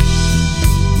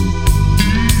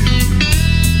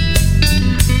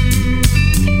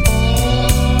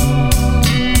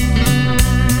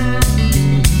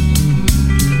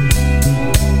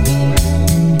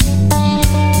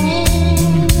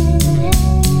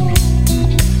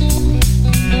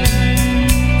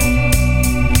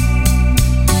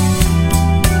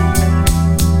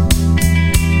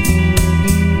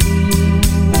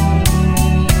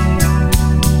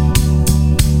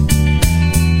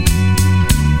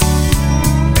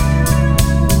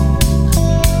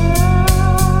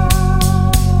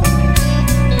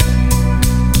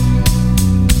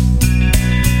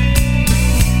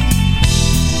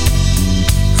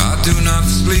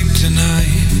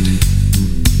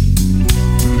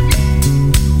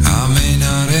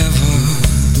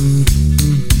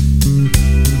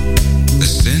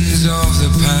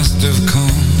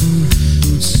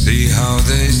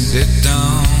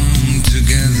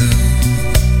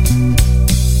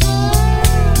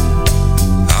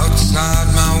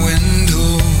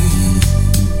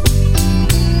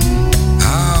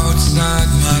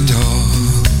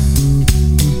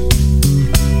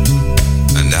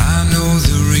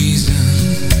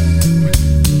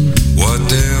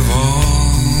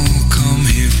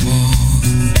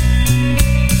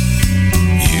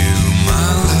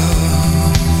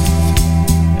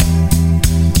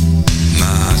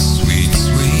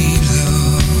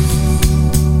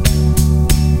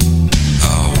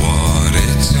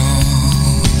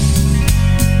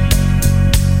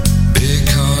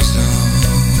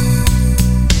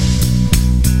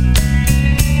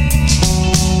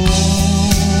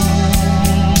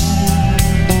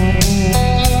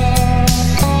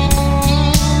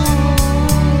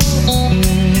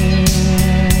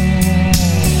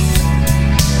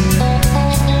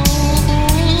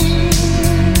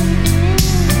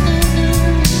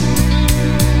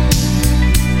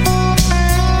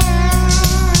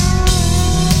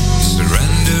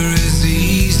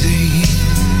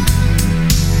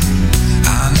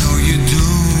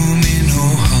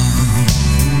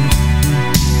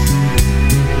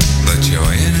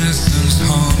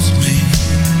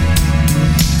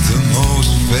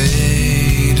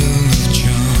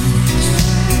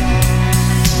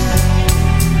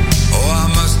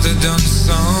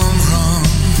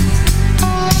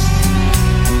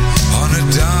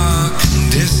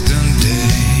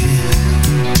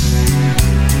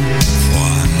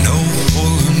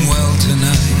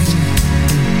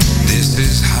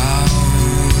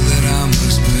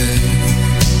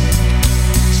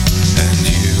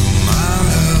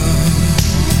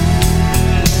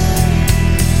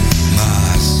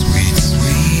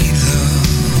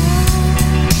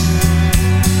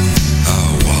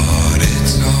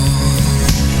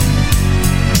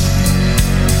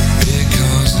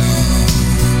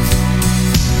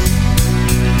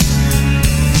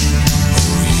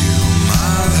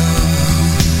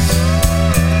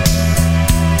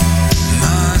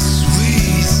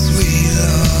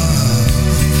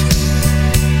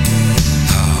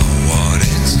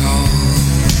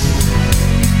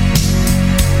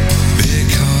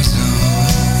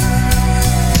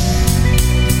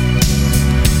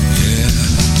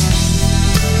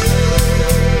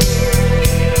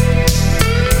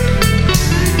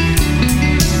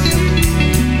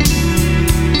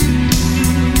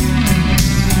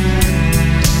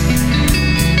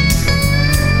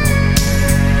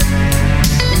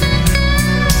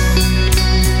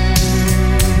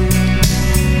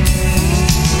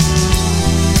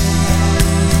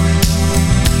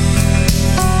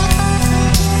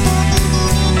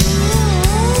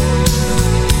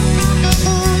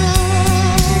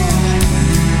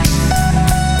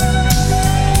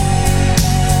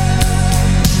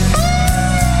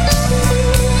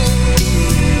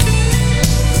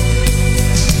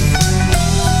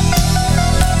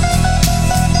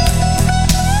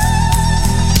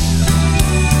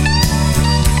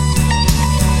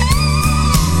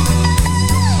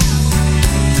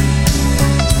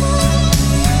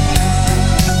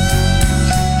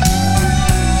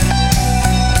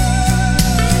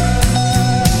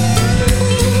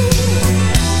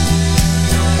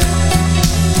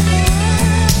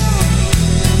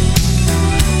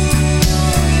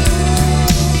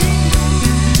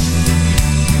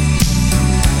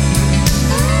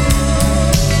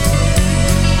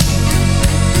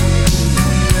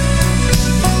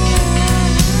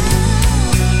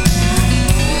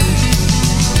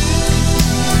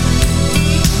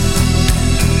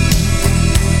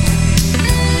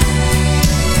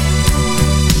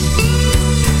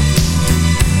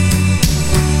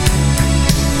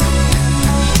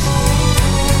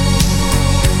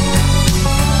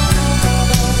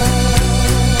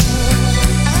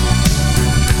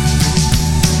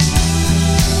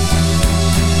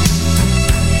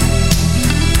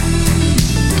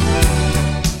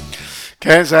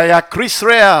 כן, זה היה קריס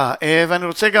ריאה, ואני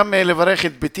רוצה גם לברך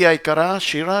את ביתי היקרה,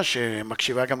 שירה,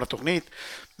 שמקשיבה גם לתוכנית,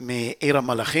 מעיר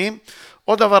המלאכים.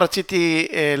 עוד דבר רציתי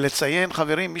לציין,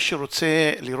 חברים, מי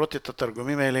שרוצה לראות את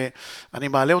התרגומים האלה, אני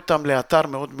מעלה אותם לאתר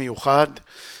מאוד מיוחד,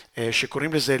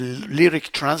 שקוראים לזה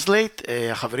Lyric Translate,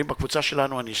 החברים בקבוצה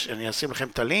שלנו, אני אשים לכם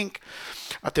את הלינק,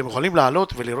 אתם יכולים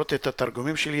לעלות ולראות את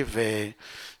התרגומים שלי,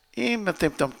 ואם אתם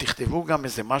תכתבו גם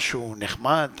איזה משהו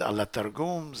נחמד על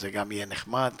התרגום, זה גם יהיה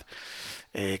נחמד,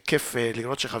 כיף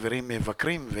לראות שחברים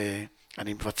מבקרים,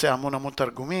 ואני מבצע המון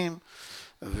תרגומים,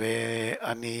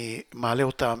 ואני מעלה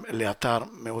אותם לאתר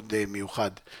מאוד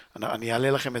מיוחד. אני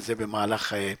אעלה לכם את זה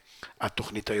במהלך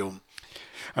התוכנית היום.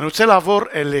 אני רוצה לעבור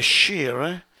לשיר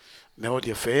מאוד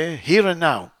יפה, Here and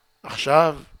Now,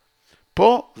 עכשיו,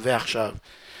 פה ועכשיו.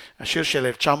 השיר של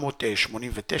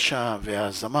 1989,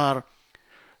 והזמר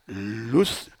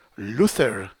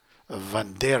לותר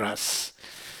ונדרס.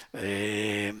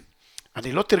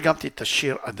 אני לא תרגמתי את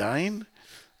השיר עדיין,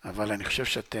 אבל אני חושב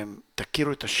שאתם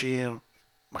תכירו את השיר,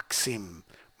 מקסים,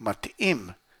 מתאים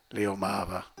ליום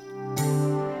האהבה.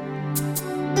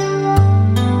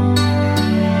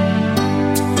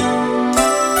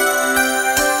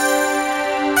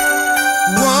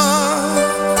 One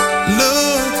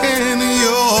look in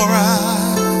your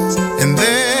eyes, and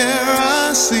there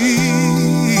I see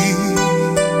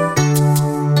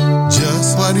just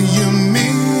what you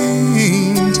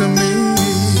mean to me.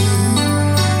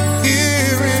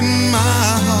 Here in my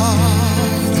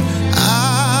heart,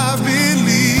 I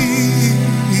believe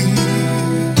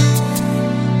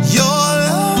your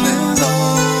love is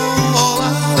all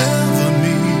I'll ever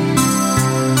need.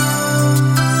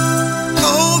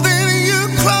 Holding you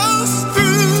close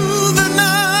through the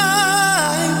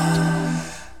night,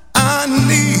 I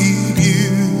need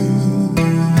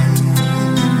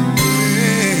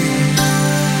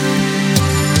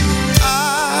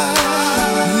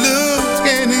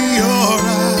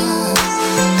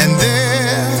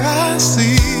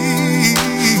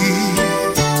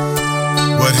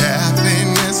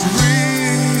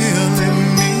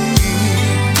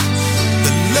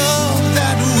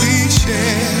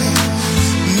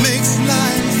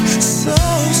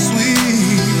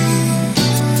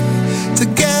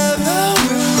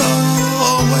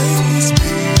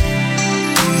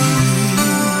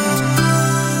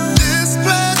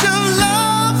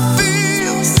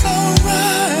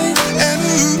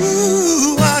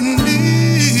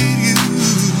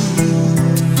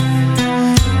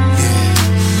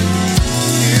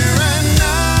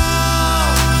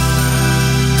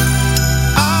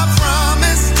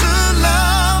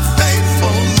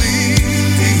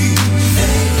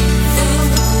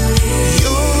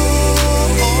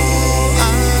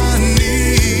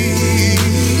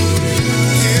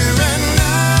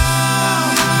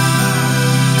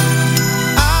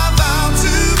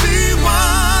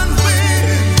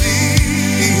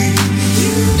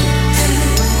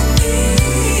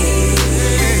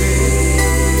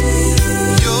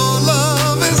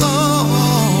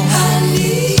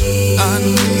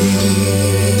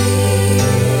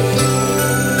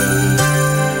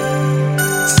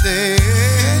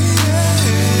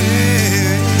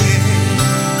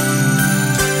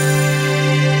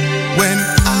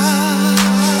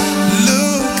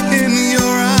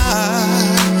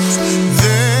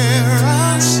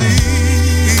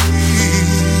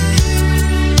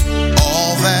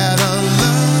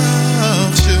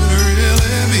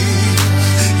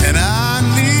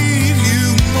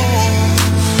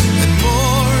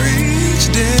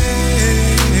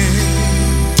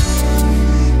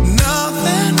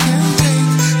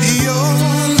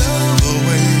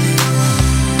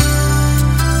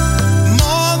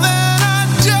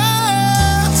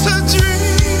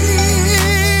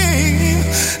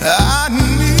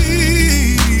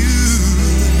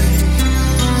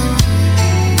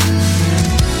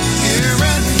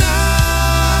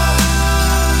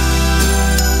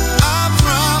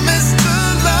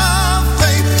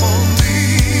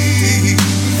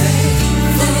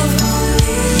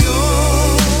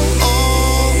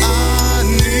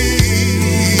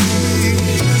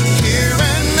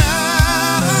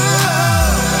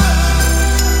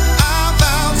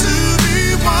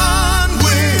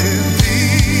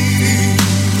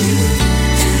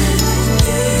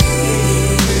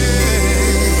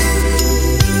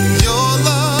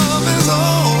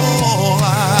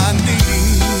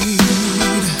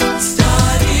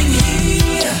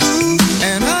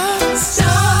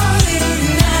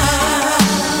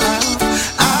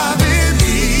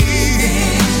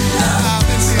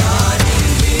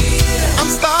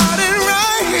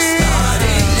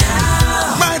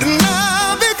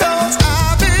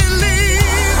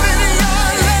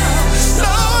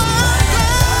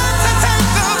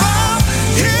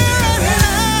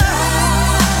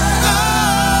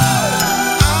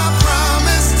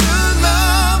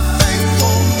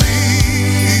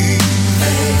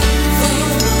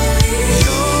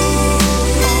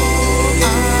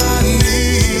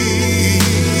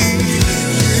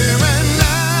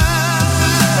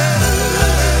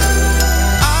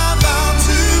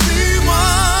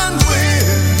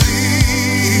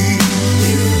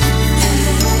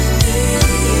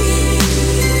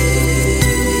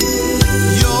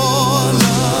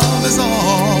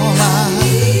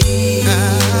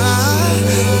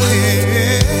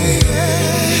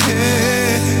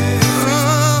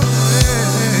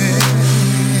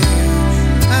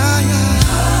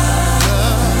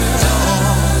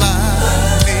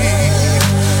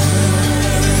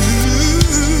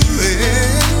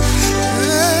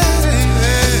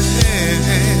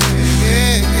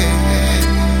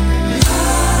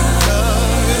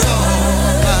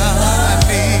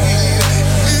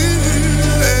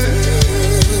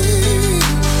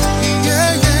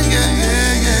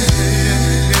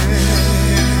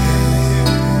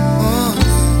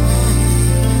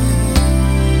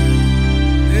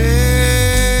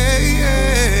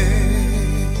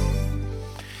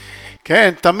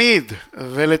כן, תמיד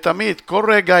ולתמיד, כל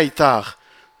רגע איתך,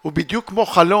 הוא בדיוק כמו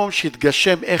חלום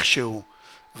שהתגשם איכשהו,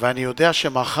 ואני יודע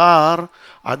שמחר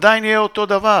עדיין יהיה אותו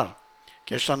דבר,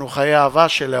 כי יש לנו חיי אהבה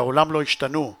שלעולם לא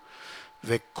השתנו,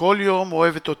 וכל יום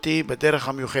אוהבת אותי בדרך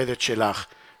המיוחדת שלך,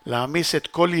 להעמיס את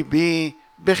כל ליבי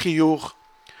בחיוך,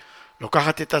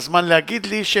 לוקחת את הזמן להגיד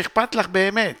לי שאכפת לך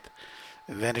באמת,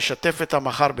 ונשתף את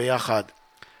המחר ביחד.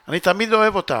 אני תמיד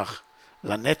אוהב אותך,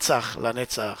 לנצח,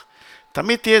 לנצח.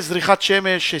 תמיד תהיה זריחת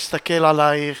שמש שיסתכל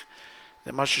עלייך,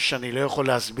 זה משהו שאני לא יכול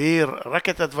להסביר, רק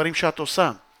את הדברים שאת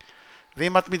עושה.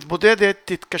 ואם את מתבודדת,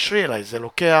 תתקשרי אליי, זה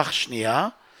לוקח שנייה,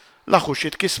 לחוש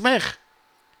את קסמך.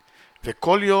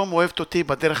 וכל יום אוהבת אותי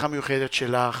בדרך המיוחדת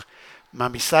שלך,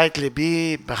 מעמיסה את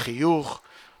ליבי בחיוך,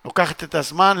 לוקחת את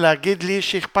הזמן להגיד לי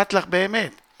שאכפת לך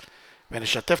באמת,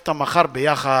 ונשתף את המחר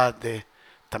ביחד,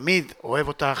 תמיד אוהב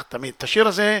אותך, תמיד. את השיר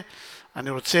הזה אני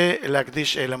רוצה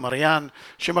להקדיש למריאן,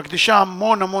 שמקדישה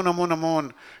המון המון המון המון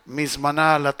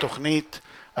מזמנה לתוכנית.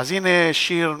 אז הנה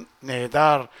שיר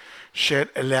נהדר של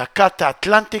להקת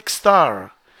האטלנטיק סטאר,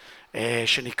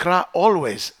 שנקרא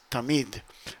Always, תמיד.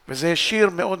 וזה שיר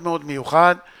מאוד מאוד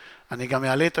מיוחד, אני גם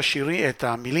אעלה את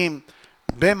המילים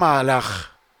במהלך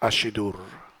השידור.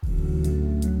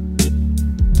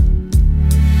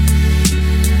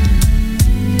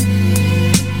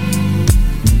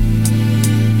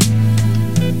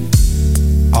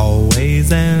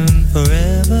 Always and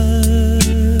forever,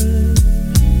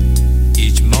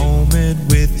 each moment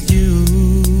with you.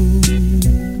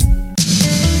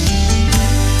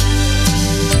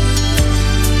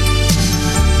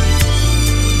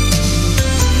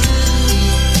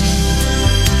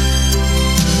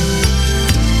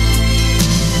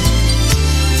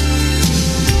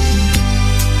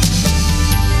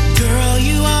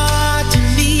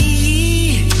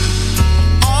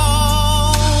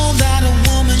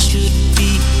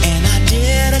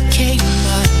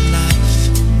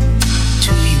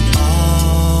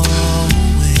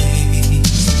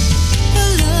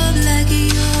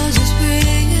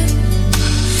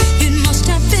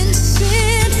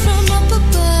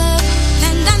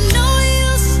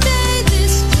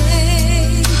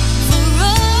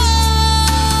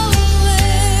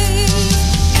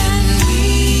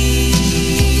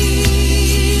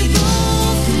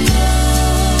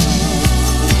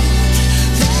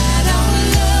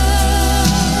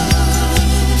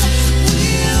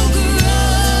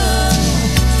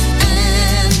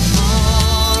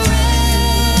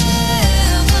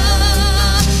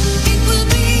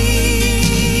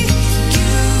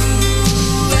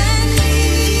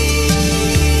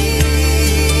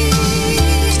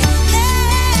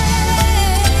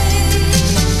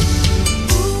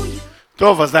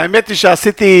 טוב, אז האמת היא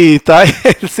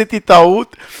שעשיתי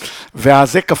טעות,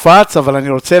 והזה קפץ, אבל אני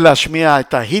רוצה להשמיע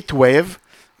את ה-Heat Wave,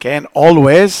 כן,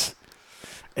 Always,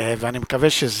 ואני מקווה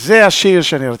שזה השיר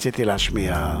שאני רציתי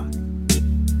להשמיע.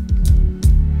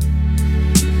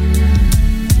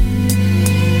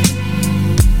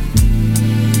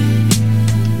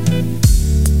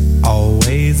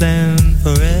 Always and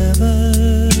forever,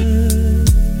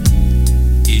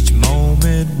 each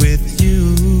moment with you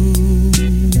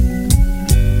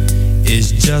is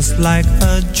just like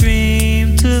a dream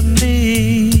to me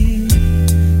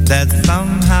that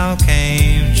somehow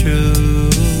came true.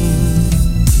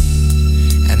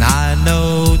 And I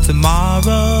know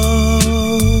tomorrow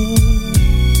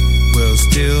will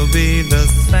still be the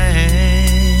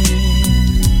same,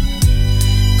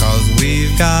 'cause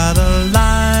we've got a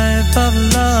life of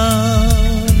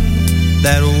love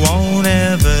that won't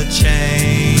ever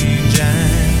change.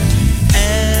 And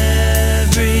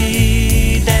every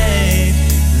day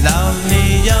love me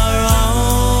your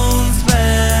own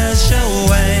special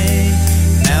way,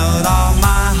 melt all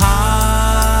my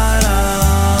heart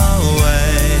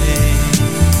away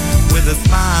with a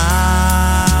smile.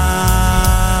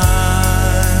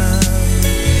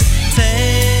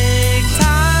 Take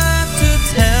time to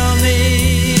tell me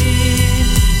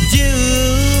you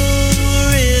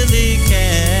really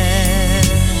care,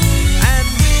 and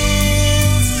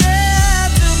we'll share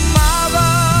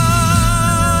tomorrow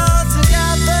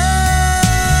together.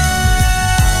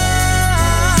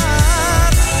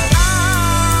 I'll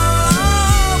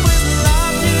always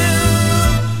love you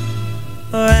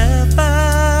forever.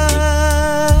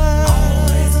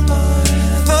 Always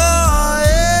forever.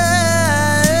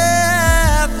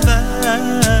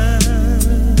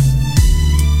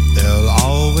 There'll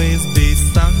always be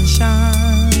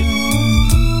sunshine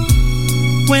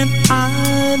when I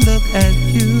look at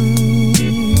you.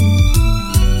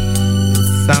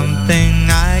 It's something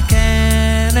I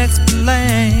can't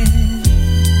explain,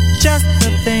 just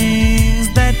the things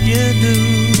that you do.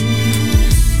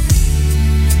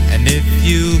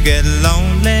 get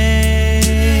lonely,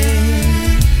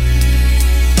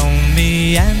 phone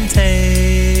me and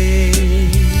take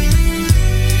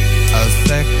a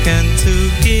second to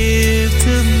give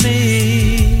to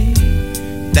me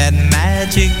that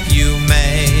magic you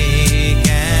make.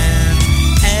 And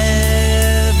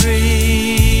every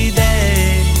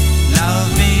day love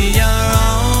me your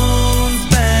own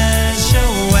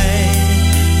special way,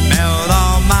 melt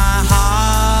all my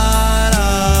heart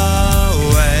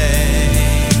away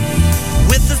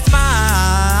with a smile.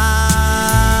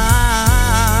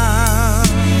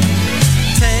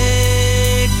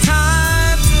 Take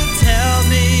time to tell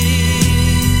me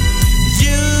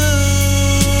you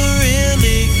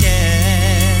really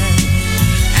care,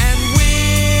 and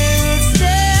we'll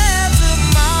stay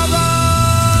tomorrow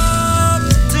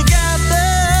together.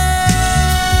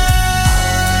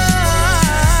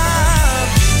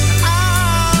 I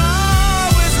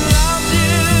always loved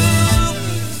you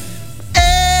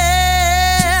ever,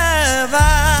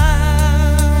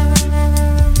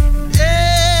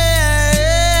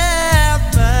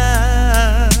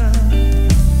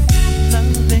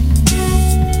 loving you,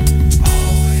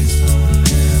 always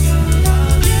forever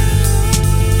love you.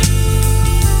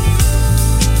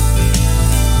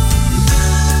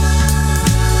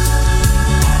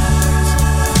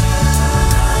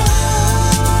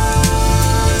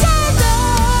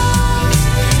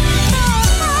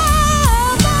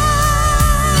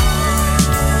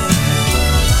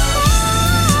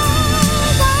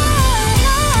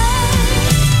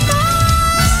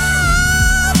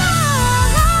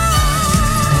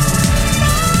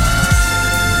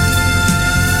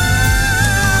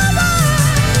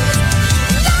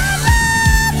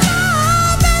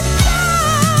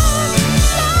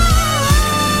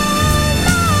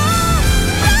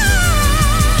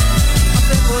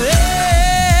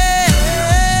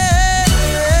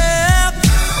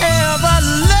 Ever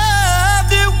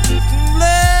love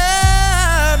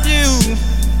you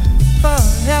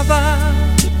forever,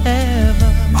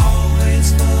 ever, always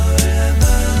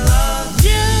forever love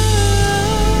you.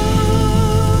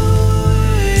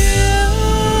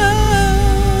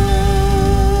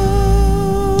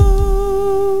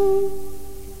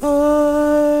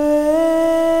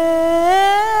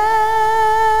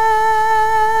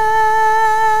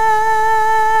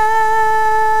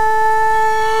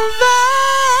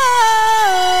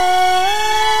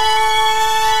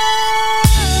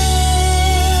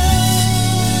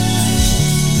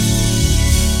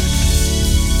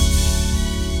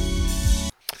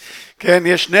 כן,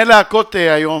 יש שני להקות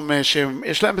היום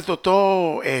שיש להם את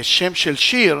אותו שם של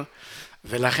שיר,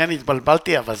 ולכן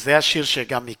התבלבלתי, אבל זה השיר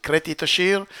שגם הקראתי את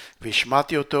השיר,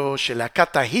 והשמעתי אותו של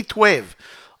להקת ה-Heat Wave,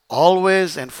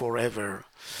 Always and Forever.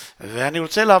 ואני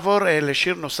רוצה לעבור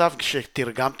לשיר נוסף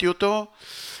שתרגמתי אותו,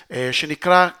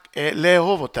 שנקרא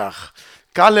לאהוב אותך.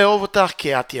 קל לאהוב אותך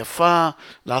כי את יפה,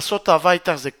 לעשות אהבה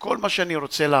איתך זה כל מה שאני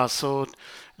רוצה לעשות,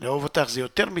 לאהוב אותך זה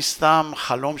יותר מסתם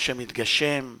חלום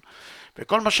שמתגשם,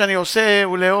 וכל מה שאני עושה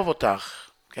הוא לאהוב אותך,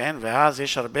 כן? ואז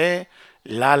יש הרבה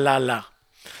לה לה לה.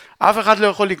 אף אחד לא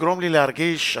יכול לגרום לי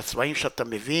להרגיש הצבעים שאתה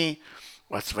מביא,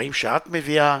 או הצבעים שאת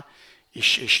מביאה,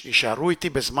 יישארו איתי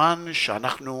בזמן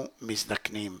שאנחנו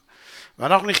מזדקנים.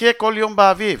 ואנחנו נחיה כל יום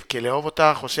באביב, כי לאהוב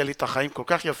אותך עושה לי את החיים כל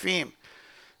כך יפים,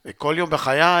 וכל יום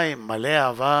בחיי מלא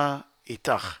אהבה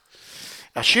איתך.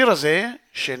 השיר הזה,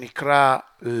 שנקרא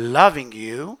Loving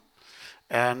You,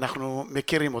 אנחנו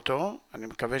מכירים אותו, אני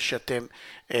מקווה שאתם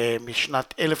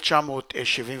משנת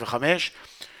 1975,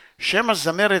 שם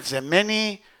הזמרת זה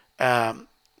מני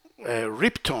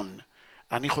ריפטון,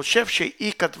 אני חושב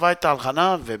שהיא כתבה את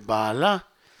ההלחנה ובעלה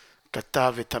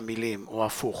כתב את המילים, או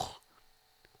הפוך,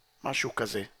 משהו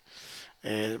כזה,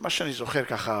 מה שאני זוכר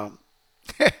ככה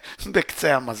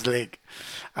בקצה המזלג.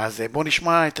 אז בואו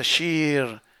נשמע את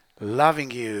השיר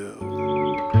Loving You.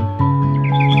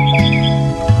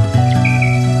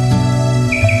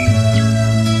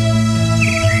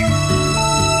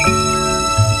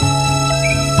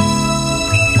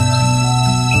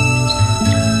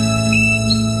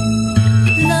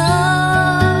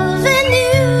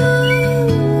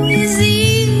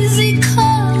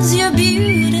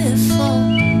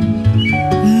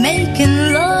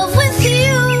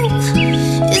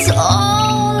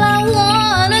 All I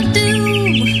wanna do,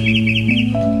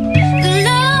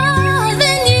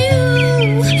 loving you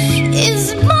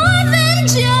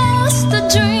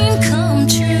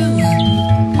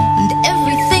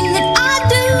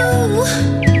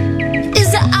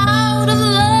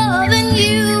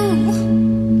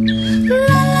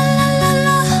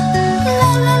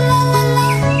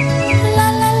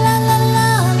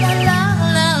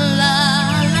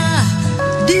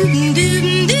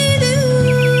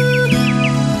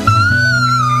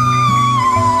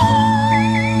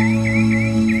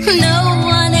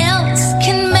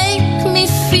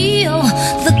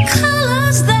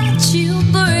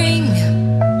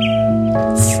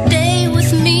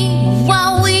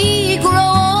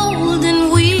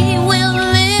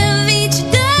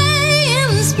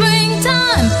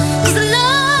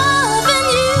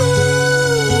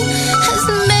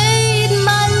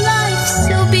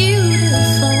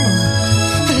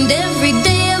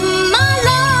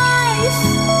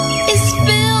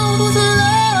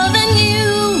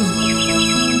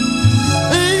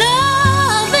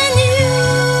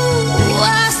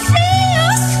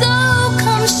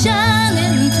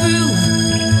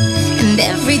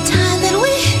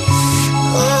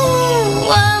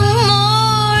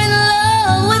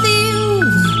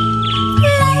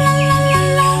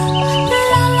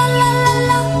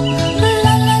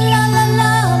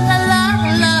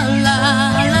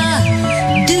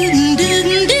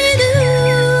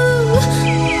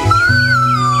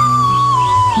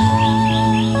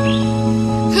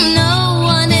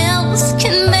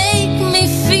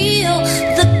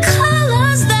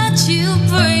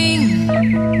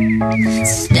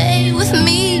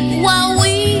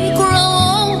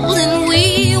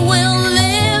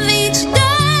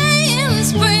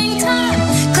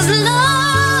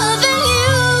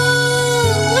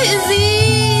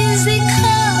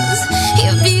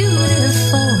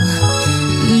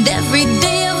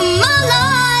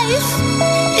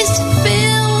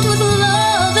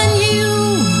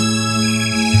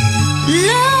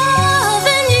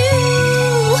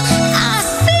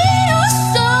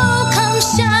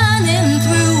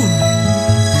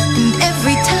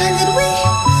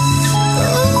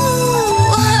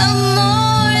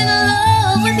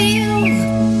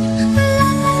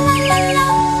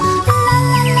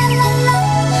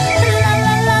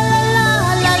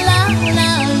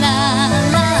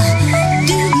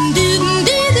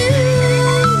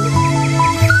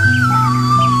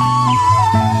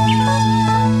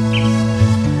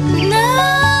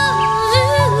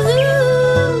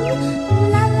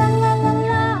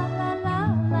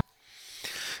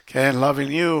כן,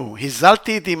 loving you.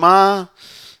 הזלתי דמעה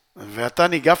ואתה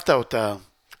ניגבת אותה.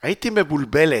 הייתי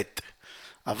מבולבלת,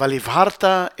 אבל הבהרת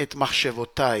את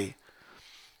מחשבותיי.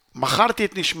 מכרתי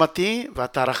את נשמתי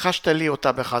ואתה רכשת לי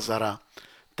אותה בחזרה.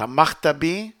 תמכת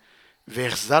בי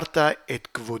והחזרת את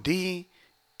כבודי.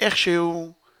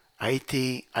 איכשהו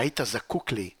היית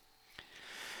זקוק לי.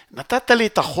 נתת לי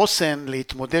את החוסן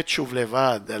להתמודד שוב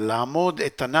לבד, לעמוד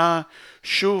איתנה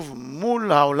שוב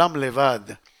מול העולם לבד.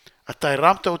 אתה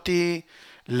הרמת אותי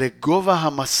לגובה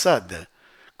המסד,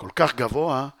 כל כך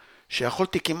גבוה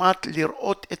שיכולתי כמעט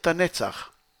לראות את הנצח.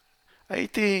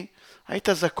 היית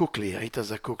זקוק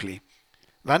לי.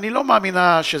 ואני לא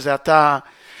מאמינה שזה אתה,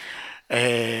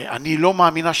 אני לא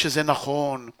מאמינה שזה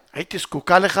נכון. הייתי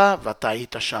זקוקה לך ואתה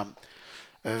היית שם.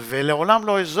 ולעולם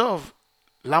לא אעזוב.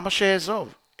 למה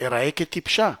שאעזוב? אראה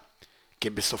כטיפשה. כי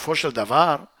בסופו של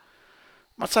דבר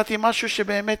מצאתי משהו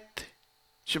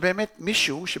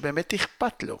שבאמת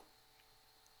אכפת לו.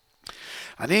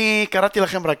 אני קראתי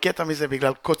לכם רקטה מזה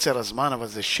בגלל קוצר הזמן, אבל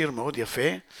זה שיר מאוד יפה,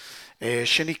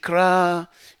 שנקרא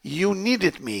You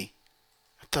Needed Me,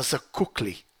 אתה זקוק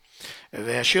לי.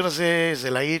 והשיר הזה זה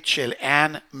להיט של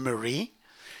אן מרי,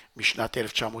 משנת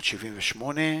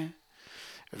 1978,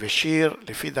 ושיר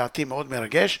לפי דעתי מאוד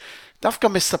מרגש, דווקא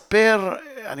מספר,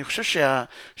 אני חושב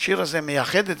שהשיר הזה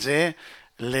מייחד את זה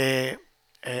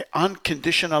ל-unconditional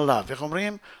love, איך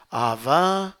אומרים?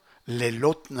 אהבה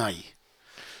ללא תנאי.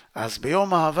 אז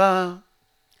ביום אהבה,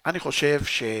 אני חושב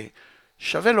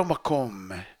ששווה לו מקום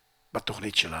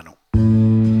בתוכנית שלנו.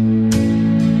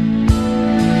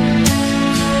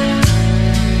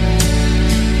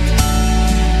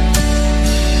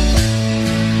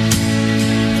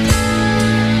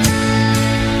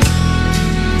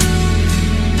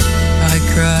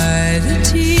 Cried a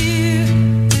tear,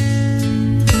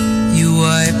 you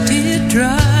wiped it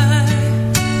dry.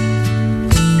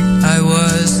 I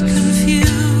was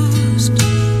confused,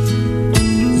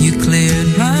 you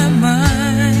cleared my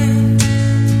mind.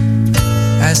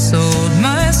 I sold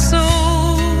my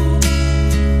soul,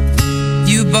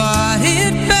 you bought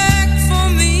it back for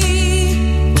me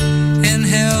and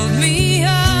held me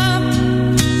up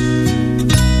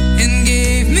and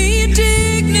gave me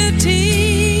dignity.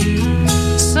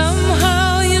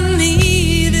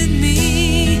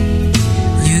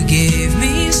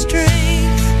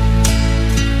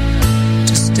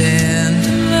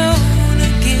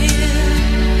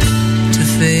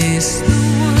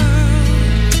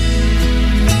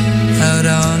 Out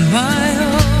on my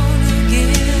own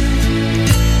again,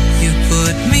 you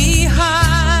put me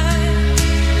high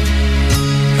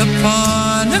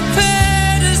upon a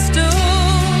pedestal,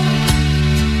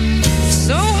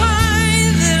 so high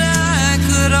that I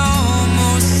could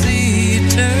almost see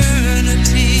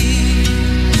eternity.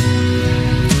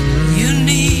 You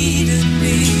needed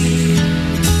me,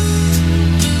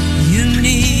 you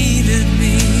needed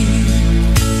me.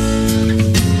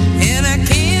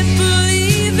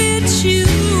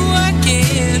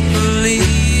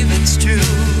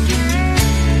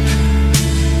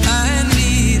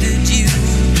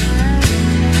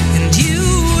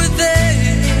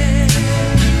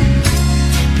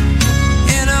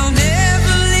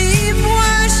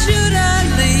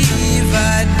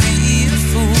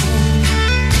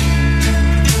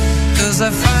 I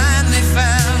finally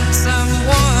found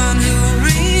someone who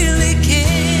really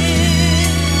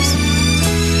cares.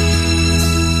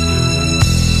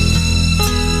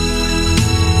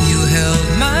 You held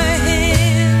my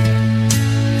hand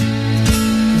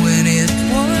when it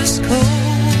was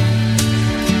cold,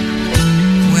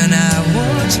 when I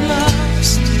was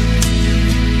lost.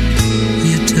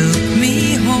 You took me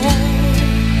home,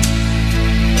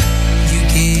 you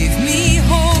gave me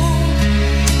hope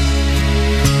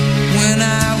when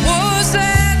I was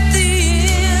at the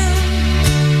end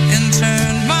and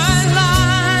turned my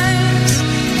life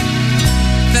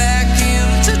back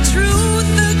into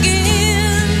truth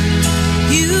again.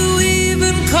 You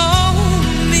even called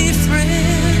me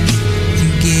friend. You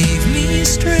gave me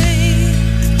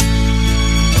strength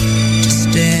to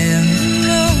stand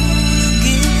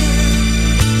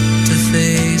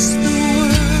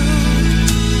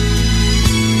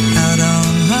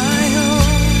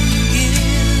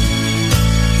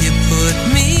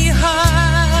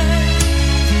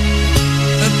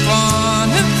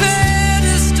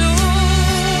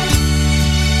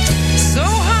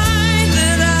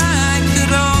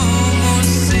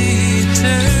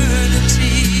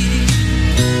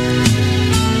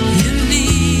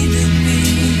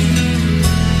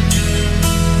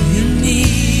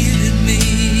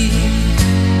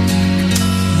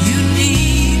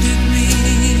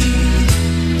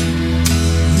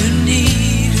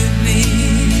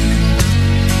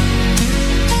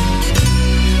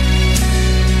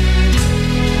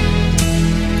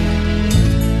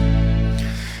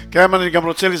כן, אני גם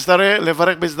רוצה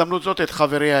לברך בהזדמנות זאת את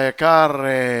חברי היקר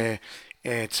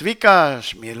צביקה,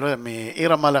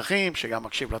 מעיר המלאכים, שגם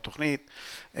מקשיב לתוכנית.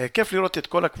 כיף לראות את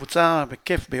כל הקבוצה,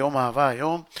 בכיף ביום האהבה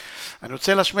היום. אני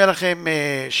רוצה להשמיע לכם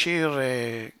שיר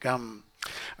גם,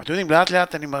 אתם יודעים, לאט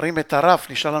לאט אני מרים את הרף,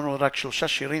 נשאר לנו רק 3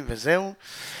 שירים וזהו,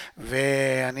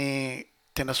 ואני,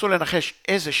 תנסו לנחש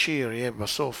איזה שיר יהיה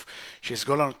בסוף,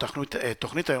 שיסגור לנו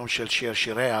תוכנית היום של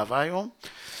שירי אהבה היום.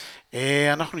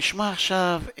 אנחנו נשמע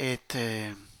עכשיו את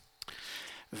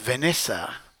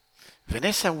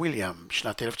ונסה וויליאם,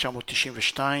 שנת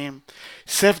 1992,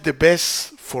 Save the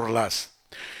best for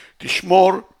last.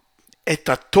 תשמור את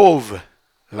הטוב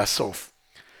לסוף.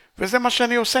 וזה מה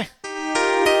שאני עושה.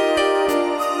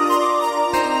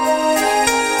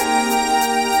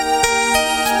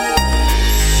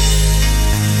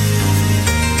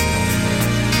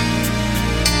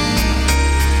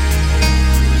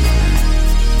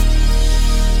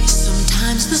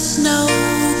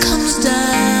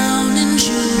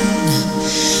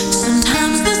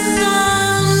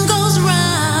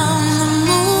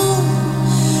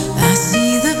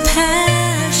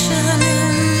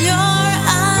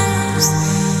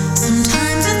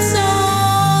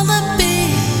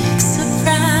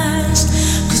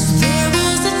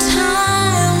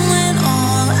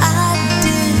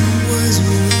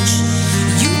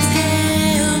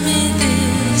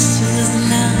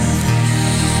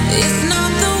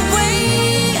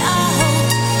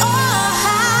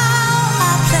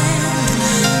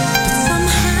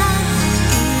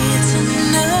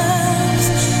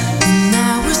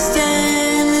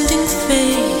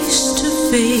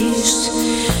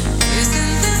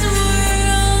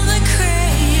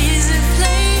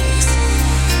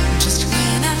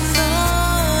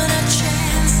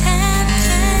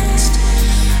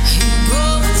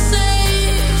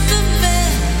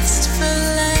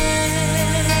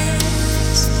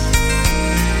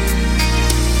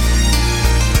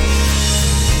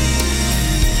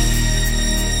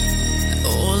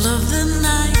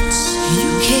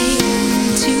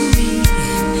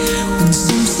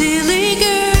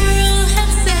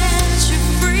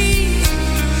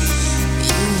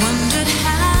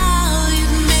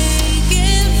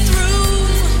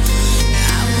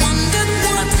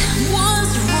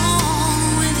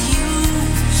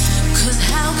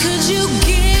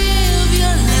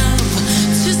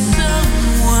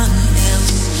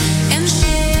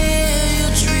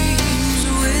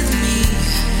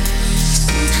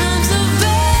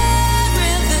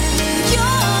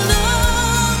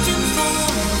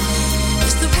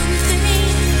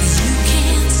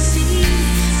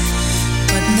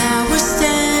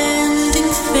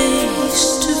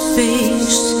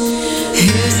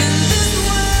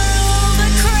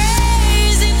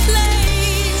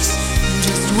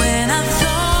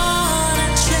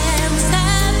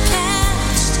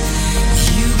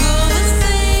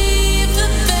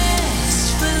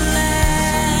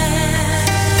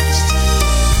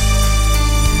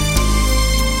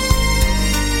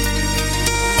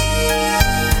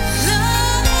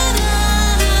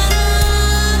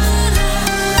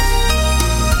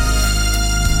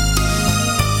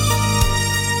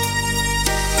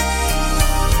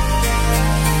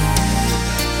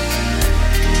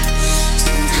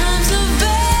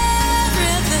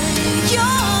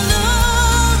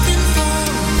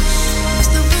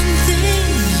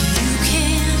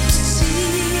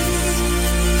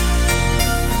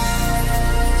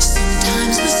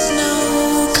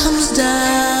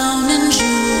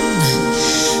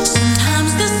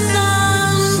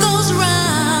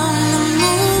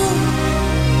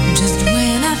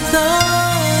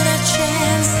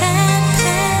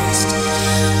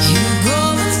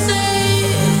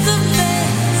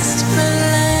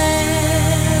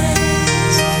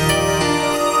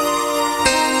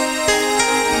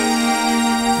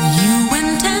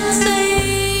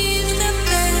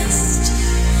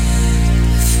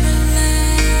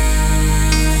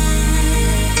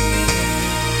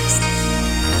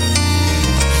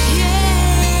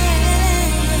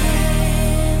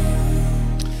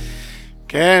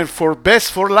 כן, for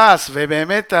best for last,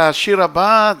 ובאמת השיר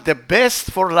הבא, the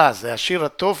best for last, זה השיר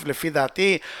הטוב לפי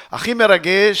דעתי, הכי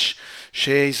מרגש,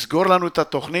 שיסגור לנו את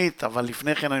התוכנית, אבל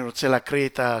לפני כן אני רוצה להקריא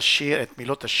את השיר, את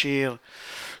מילות השיר.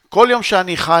 כל יום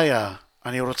שאני חיה,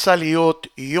 אני רוצה להיות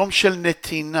יום של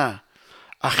נתינה,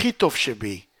 הכי טוב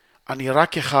שבי, אני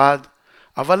רק אחד,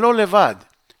 אבל לא לבד,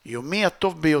 יומי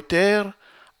הטוב ביותר,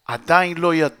 עדיין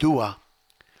לא ידוע.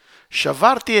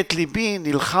 שברתי את ליבי,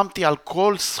 נלחמתי על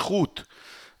כל זכות,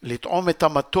 לטעום את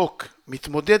המתוק,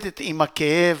 מתמודדת עם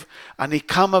הכאב, אני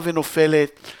קמה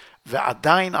ונופלת,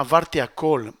 ועדיין עברתי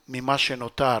הכל ממה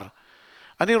שנותר.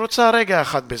 אני רוצה רגע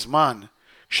אחד בזמן,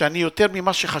 שאני יותר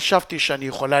ממה שחשבתי שאני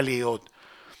יכולה להיות,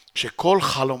 שכל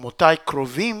חלומותיי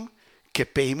קרובים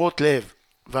כפעימות לב,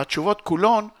 והתשובות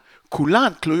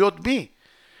כולן תלויות בי.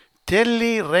 תן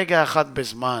לי רגע אחד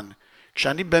בזמן,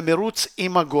 כשאני במרוץ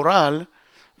עם הגורל,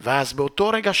 ואז באותו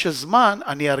רגע של זמן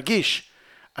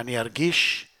אני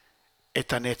ארגיש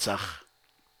את הנצח.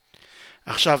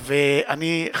 עכשיו,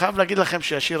 אני חייב להגיד לכם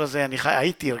שהשיר הזה,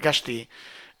 הרגשתי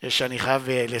שאני חייב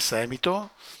לסיים איתו.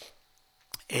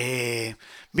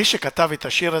 מי שכתב את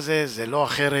השיר הזה זה לא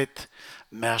אחרת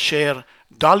מאשר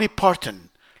דולי פרטון.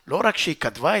 לא רק שהיא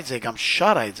כתבה את זה, גם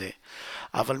שרה את זה.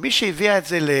 אבל מי שהביאה את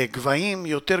זה לגבהים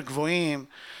יותר גבוהים,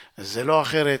 זה לא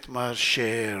אחרת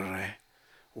מאשר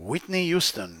ויטני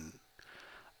יוסטון.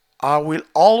 I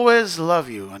will always love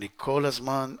you. אני כל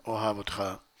הזמן אוהב אותך.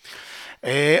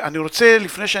 אני רוצה,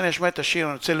 לפני שאני אשמע את השיר,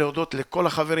 אני רוצה להודות לכל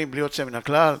החברים בלי יוצא מן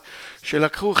הכלל,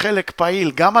 שלקחו חלק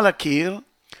פעיל גם על הקיר,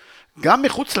 גם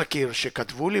מחוץ לקיר,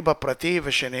 שכתבו לי בפרטי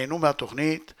ושנהנו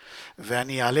מהתוכנית,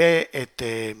 ואני אעלה את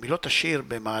מילות השיר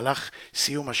במהלך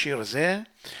סיום השיר הזה.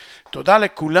 תודה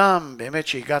לכולם, באמת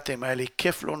שהגעתם, היה לי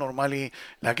כיף לא נורמלי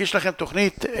להגיש לכם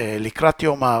תוכנית לקראת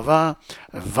יום אהבה,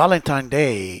 Valentine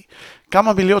Day.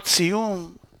 כמה מילות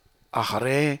סיום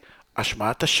אחרי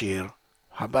השמעת השיר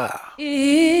הבא.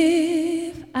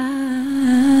 If I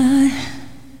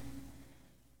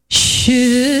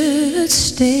should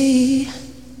stay,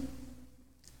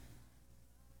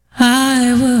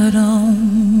 I would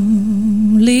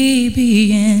only be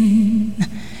in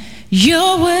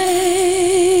your way,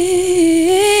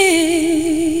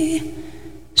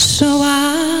 so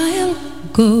I'll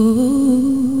go,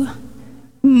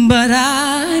 but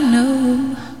I know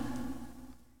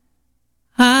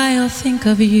I'll think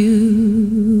of you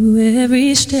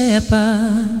every step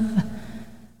of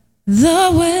the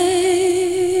way.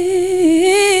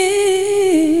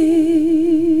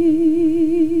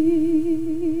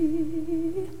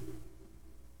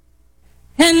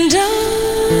 And I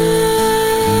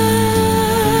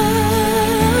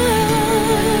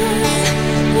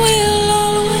will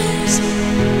always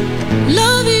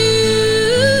love you.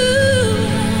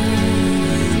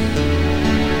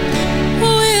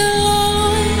 Will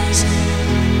always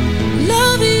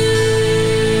love you.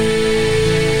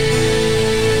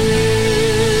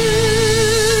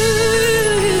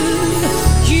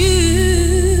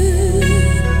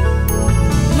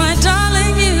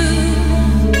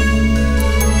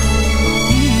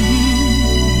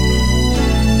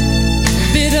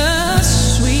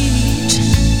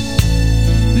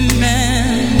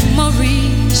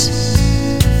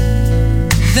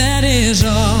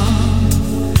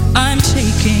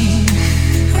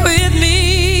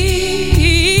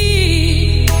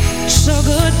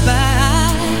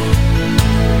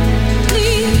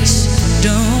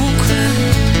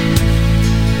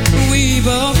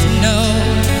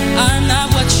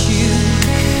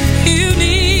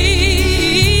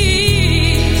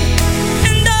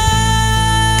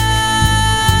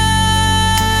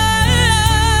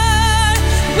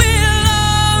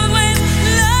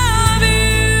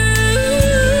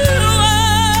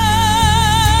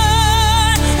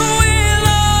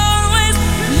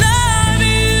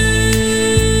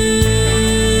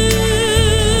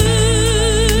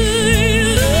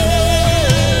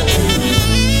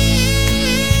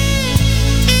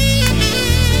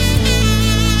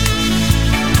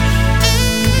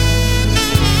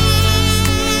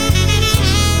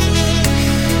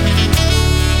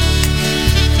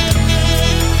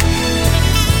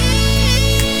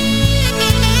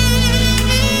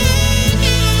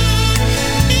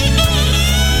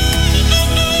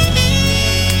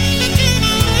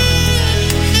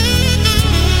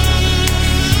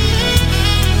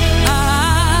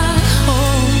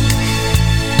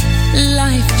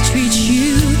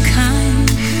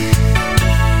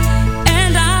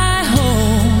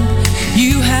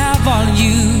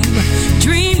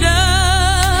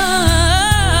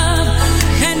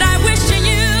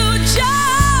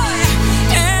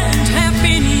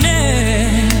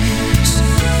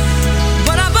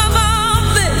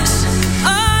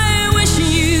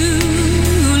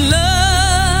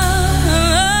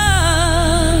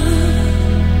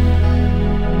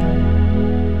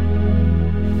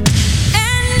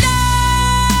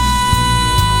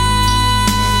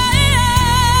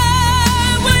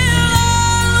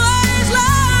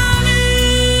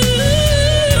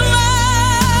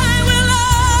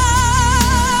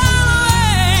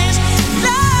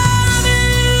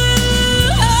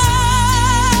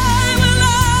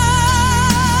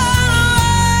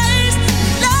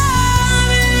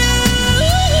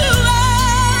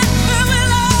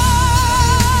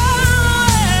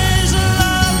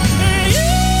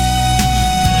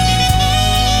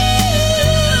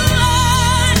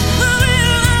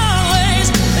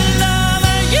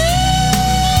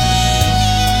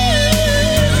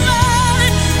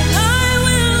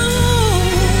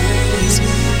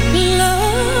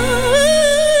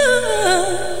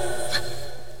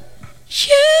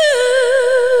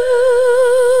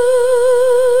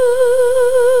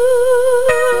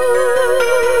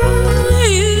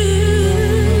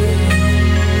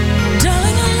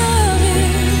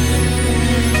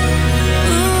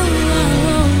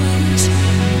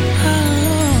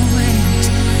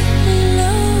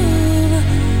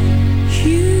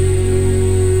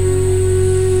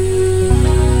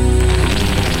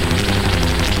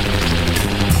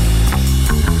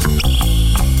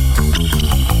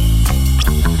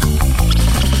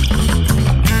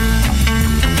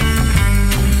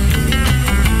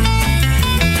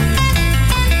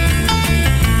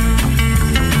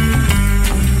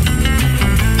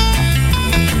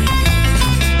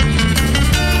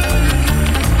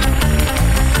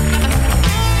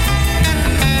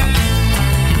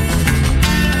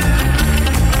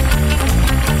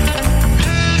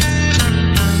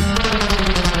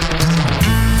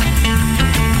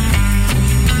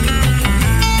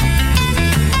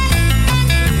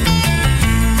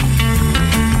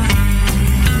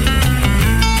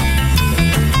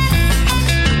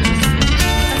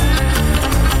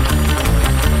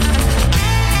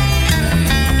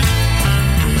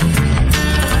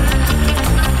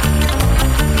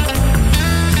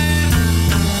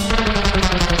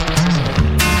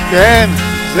 כן,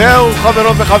 זהו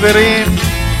חברות וחברים,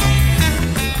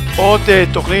 עוד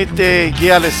תוכנית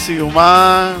הגיעה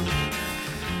לסיומה.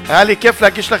 היה לי כיף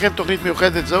להגיש לכם תוכנית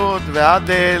מיוחדת זאת, ועד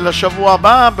לשבוע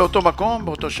הבא באותו מקום,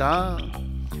 באותו שעה.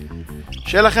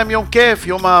 שיהיה לכם יום כיף,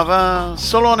 יום אהבה.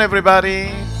 So long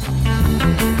everybody.